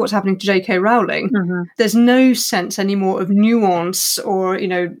opinion. I mean, look what's happening to J.K. Rowling. There's no sense anymore of nuance or,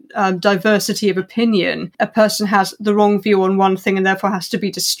 diversity of opinion. A person has the wrong view on one thing and therefore has to be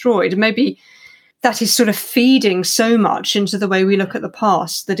destroyed. And maybe that is sort of feeding so much into the way we look at the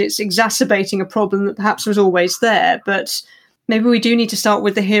past that it's exacerbating a problem that perhaps was always there. But maybe we do need to start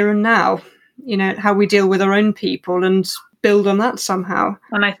with the here and now, how we deal with our own people and build on that somehow.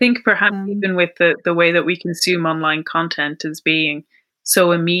 And I think perhaps even with the way that we consume online content as being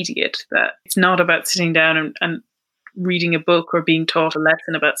so immediate, that it's not about sitting down and reading a book or being taught a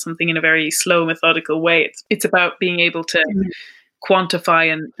lesson about something in a very slow, methodical way. It's about being able to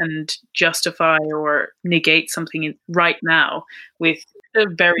quantify and justify or negate something right now with a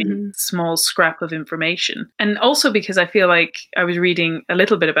very small scrap of information. And also because I feel like I was reading a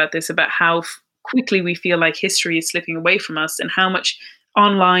little bit about this, about how quickly we feel like history is slipping away from us and how much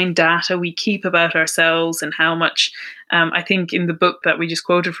online data we keep about ourselves and how much, I think in the book that we just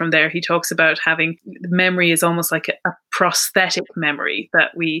quoted from there, he talks about having memory is almost like a prosthetic memory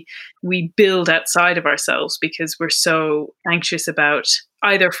that we build outside of ourselves because we're so anxious about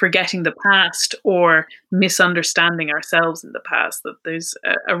either forgetting the past or misunderstanding ourselves in the past, that there's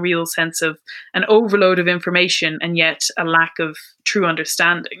a real sense of an overload of information and yet a lack of true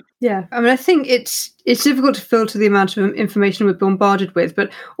understanding. Yeah, I mean, I think it's difficult to filter the amount of information we're bombarded with,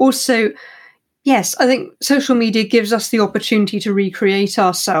 but also, yes, I think social media gives us the opportunity to recreate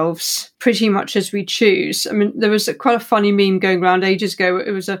ourselves pretty much as we choose. I mean, there was quite a funny meme going around ages ago.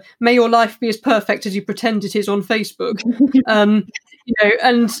 It was may your life be as perfect as you pretend it is on Facebook.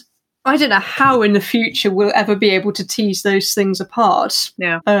 And I don't know how in the future we'll ever be able to tease those things apart.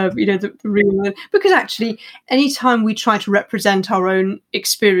 Yeah. The real, because actually, anytime we try to represent our own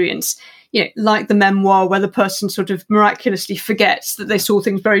experience, like the memoir where the person sort of miraculously forgets that they saw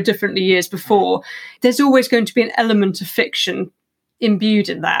things very differently years before, there's always going to be an element of fiction imbued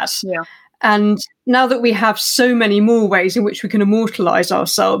in that. Yeah. And now that we have so many more ways in which we can immortalize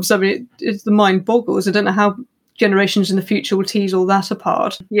ourselves, I mean, the mind boggles. I don't know how generations in the future will tease all that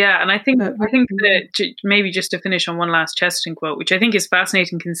apart. Yeah, and I think that maybe just to finish on one last Chesterton quote, which I think is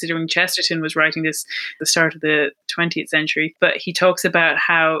fascinating considering Chesterton was writing this at the start of the 20th century, but he talks about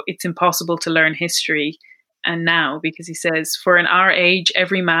how it's impossible to learn history and now, because he says, for in our age,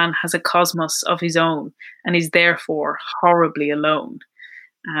 every man has a cosmos of his own and is therefore horribly alone.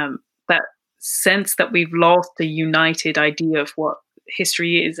 That sense that we've lost the united idea of what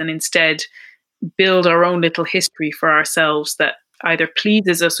history is and instead build our own little history for ourselves that either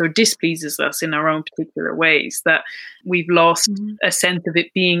pleases us or displeases us in our own particular ways, that we've lost a sense of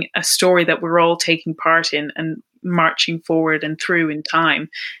it being a story that we're all taking part in and marching forward and through in time,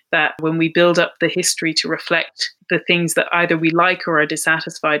 that when we build up the history to reflect the things that either we like or are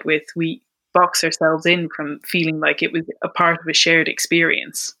dissatisfied with, we box ourselves in from feeling like it was a part of a shared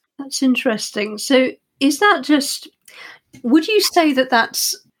experience. That's interesting. So is that just, would you say that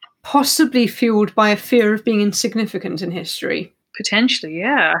that's possibly fueled by a fear of being insignificant in history. Potentially,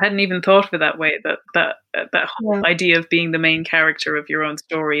 yeah. I hadn't even thought of it that way. That whole idea of being the main character of your own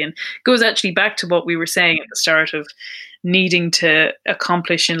story, and goes actually back to what we were saying at the start of needing to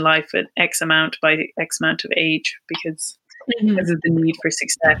accomplish in life at X amount by X amount of age, because of the need for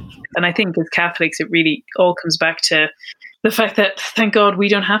success. And I think as Catholics, it really all comes back to the fact that, thank God, we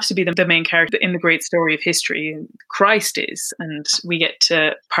don't have to be the main character in the great story of history. Christ is, and we get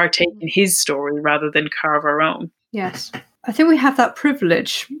to partake in his story rather than carve our own. Yes. I think we have that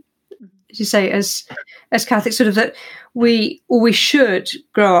privilege, as you say, as Catholics, sort of that we should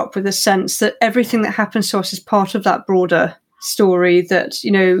grow up with a sense that everything that happens to us is part of that broader story, that, you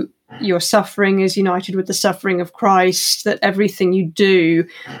know, your suffering is united with the suffering of Christ, that everything you do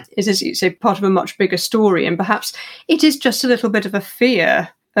is, as you say, part of a much bigger story. And perhaps it is just a little bit of a fear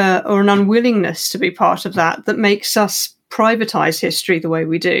or an unwillingness to be part of that makes us privatize history the way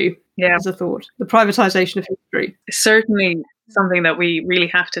we do. Yeah, as a thought, the privatization of history. Certainly something that we really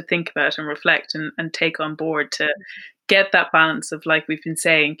have to think about and reflect and take on board to get that balance of, like we've been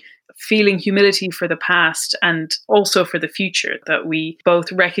saying, feeling humility for the past and also for the future, that we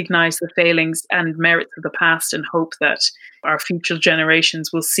both recognize the failings and merits of the past and hope that our future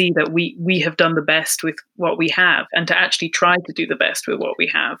generations will see that we have done the best with what we have, and to actually try to do the best with what we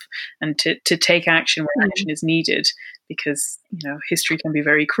have, and to take action when action is needed, because, you know, history can be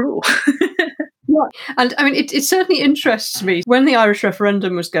very cruel. Yeah. And I mean, it certainly interests me when the Irish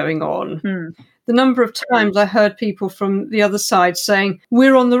referendum was going on. The number of times I heard people from the other side saying,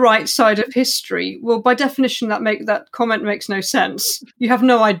 we're on the right side of history. Well, by definition, that comment makes no sense. You have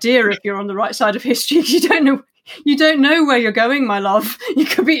no idea if you're on the right side of history. You don't know where you're going, my love.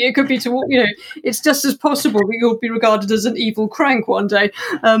 It could be to, you know, it's just as possible that you'll be regarded as an evil crank one day.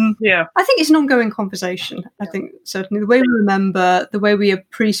 I think it's an ongoing conversation. I think certainly the way we remember, the way we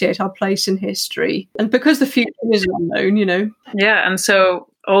appreciate our place in history, and because the future is unknown, you know. Yeah, and so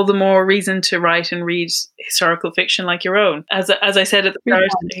all the more reason to write and read historical fiction like your own. As I said at the start,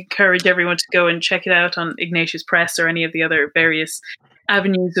 I encourage everyone to go and check it out on Ignatius Press or any of the other various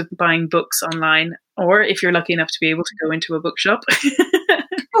avenues of buying books online, or if you're lucky enough to be able to go into a bookshop.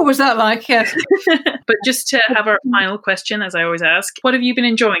 What was that like? Yes. But just to have our final question, as I always ask, what have you been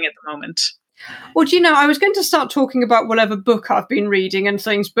enjoying at the moment? Well, do you know, I was going to start talking about whatever book I've been reading and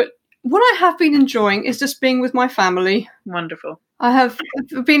things, but what I have been enjoying is just being with my family. Wonderful. I have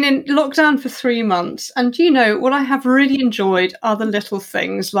been in lockdown for 3 months, and you know, what I have really enjoyed are the little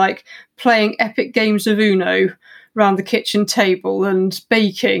things like playing epic games of Uno around the kitchen table, and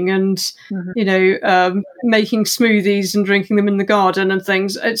baking, and you know, making smoothies and drinking them in the garden and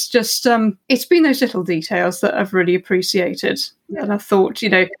things. It's just it's been those little details that I've really appreciated, and I thought, you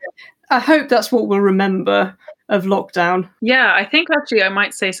know, I hope that's what we'll remember of lockdown. Yeah, I think actually I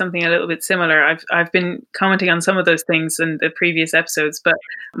might say something a little bit similar. I've been commenting on some of those things in the previous episodes, but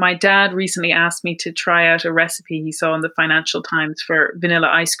my dad recently asked me to try out a recipe he saw in the Financial Times for vanilla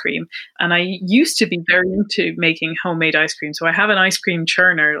ice cream. And I used to be very into making homemade ice cream. So I have an ice cream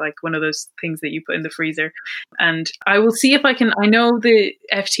churner, like one of those things that you put in the freezer. And I will see if I can, I know the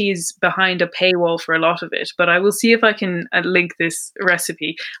FT is behind a paywall for a lot of it, but I will see if I can link this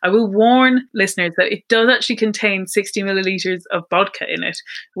recipe. I will warn listeners that it does actually contain 60 milliliters of vodka in it,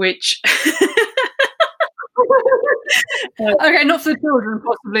 which okay, not for the children,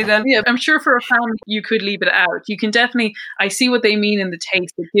 possibly then. Yeah, I'm sure for a family you could leave it out. You can definitely, I see what they mean in the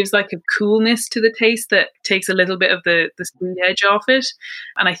taste. It gives like a coolness to the taste that takes a little bit of the sweet edge off it.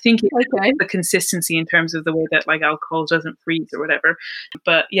 And I think it's the consistency in terms of the way that like alcohol doesn't freeze or whatever.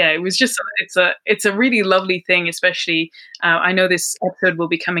 But yeah, it was just, it's a really lovely thing, especially, I know this episode will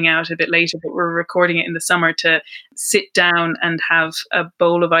be coming out a bit later, but we're recording it in the summer to sit down and have a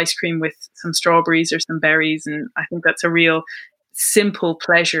bowl of ice cream with some strawberries or some berries. And I think that's a real simple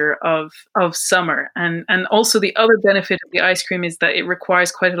pleasure of summer. And also the other benefit of the ice cream is that it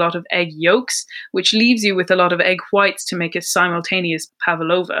requires quite a lot of egg yolks, which leaves you with a lot of egg whites to make a simultaneous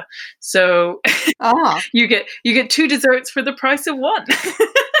pavlova. So you get two desserts for the price of one.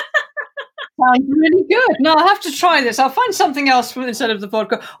 Sounds really good. No, I'll have to try this. I'll find something else instead of the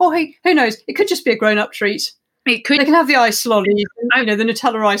vodka. Oh, hey, who knows? It could just be a grown-up treat. It could. They can have the ice lolly, you know, the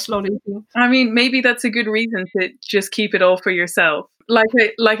Nutella ice lolly. I mean, maybe that's a good reason to just keep it all for yourself.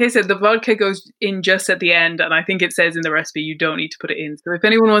 Like I said, the vodka goes in just at the end, and I think it says in the recipe you don't need to put it in. So if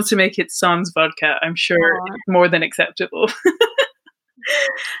anyone wants to make it sans vodka, I'm sure it's more than acceptable.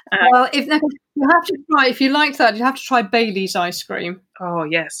 Well, you have to try, if you like that, you have to try Bailey's ice cream. Oh,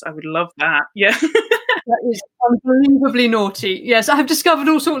 yes, I would love that. Yeah. That is unbelievably naughty. Yes, I have discovered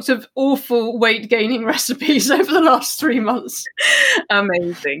all sorts of awful weight gaining recipes over the last 3 months.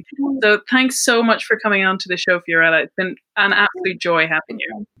 Amazing. So thanks so much for coming on to the show, Fiorella. It's been an absolute joy having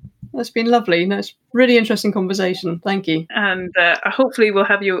you. That's been lovely. No, it's really interesting conversation. Thank you. And hopefully we'll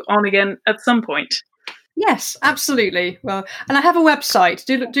have you on again at some point. Yes, absolutely. Well, and I have a website.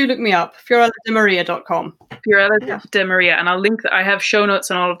 Do look me up, fiorellademaria.com. Fiorella de Maria, and I'll link. I have show notes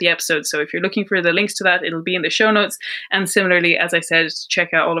on all of the episodes, so if you're looking for the links to that, it'll be in the show notes. And similarly, as I said,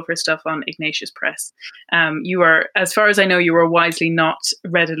 check out all of her stuff on Ignatius Press. You are, as far as I know, you are wisely not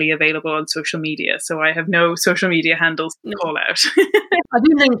readily available on social media, so I have no social media handles to call out. I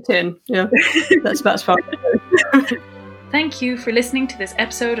do LinkedIn. Yeah, that's about as far as I go. Thank you for listening to this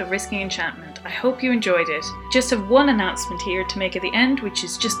episode of Risking Enchantment. I hope you enjoyed it. Just have one announcement here to make at the end, which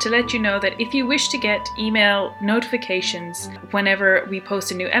is just to let you know that if you wish to get email notifications whenever we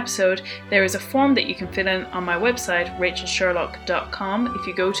post a new episode, there is a form that you can fill in on my website, rachelsherlock.com. If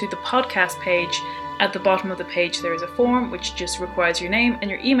you go to the podcast page, at the bottom of the page there is a form which just requires your name and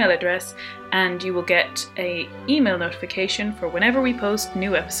your email address, and you will get an email notification for whenever we post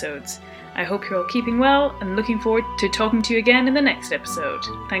new episodes. I hope you're all keeping well and looking forward to talking to you again in the next episode.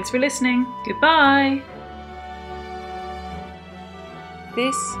 Thanks for listening. Goodbye.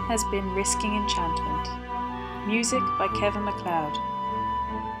 This has been Risking Enchantment. Music by Kevin MacLeod.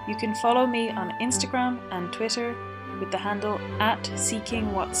 You can follow me on Instagram and Twitter with the handle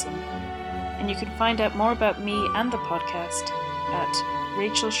 @SeekingWatson. And you can find out more about me and the podcast at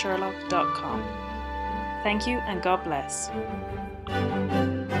rachelsherlock.com. Thank you and God bless.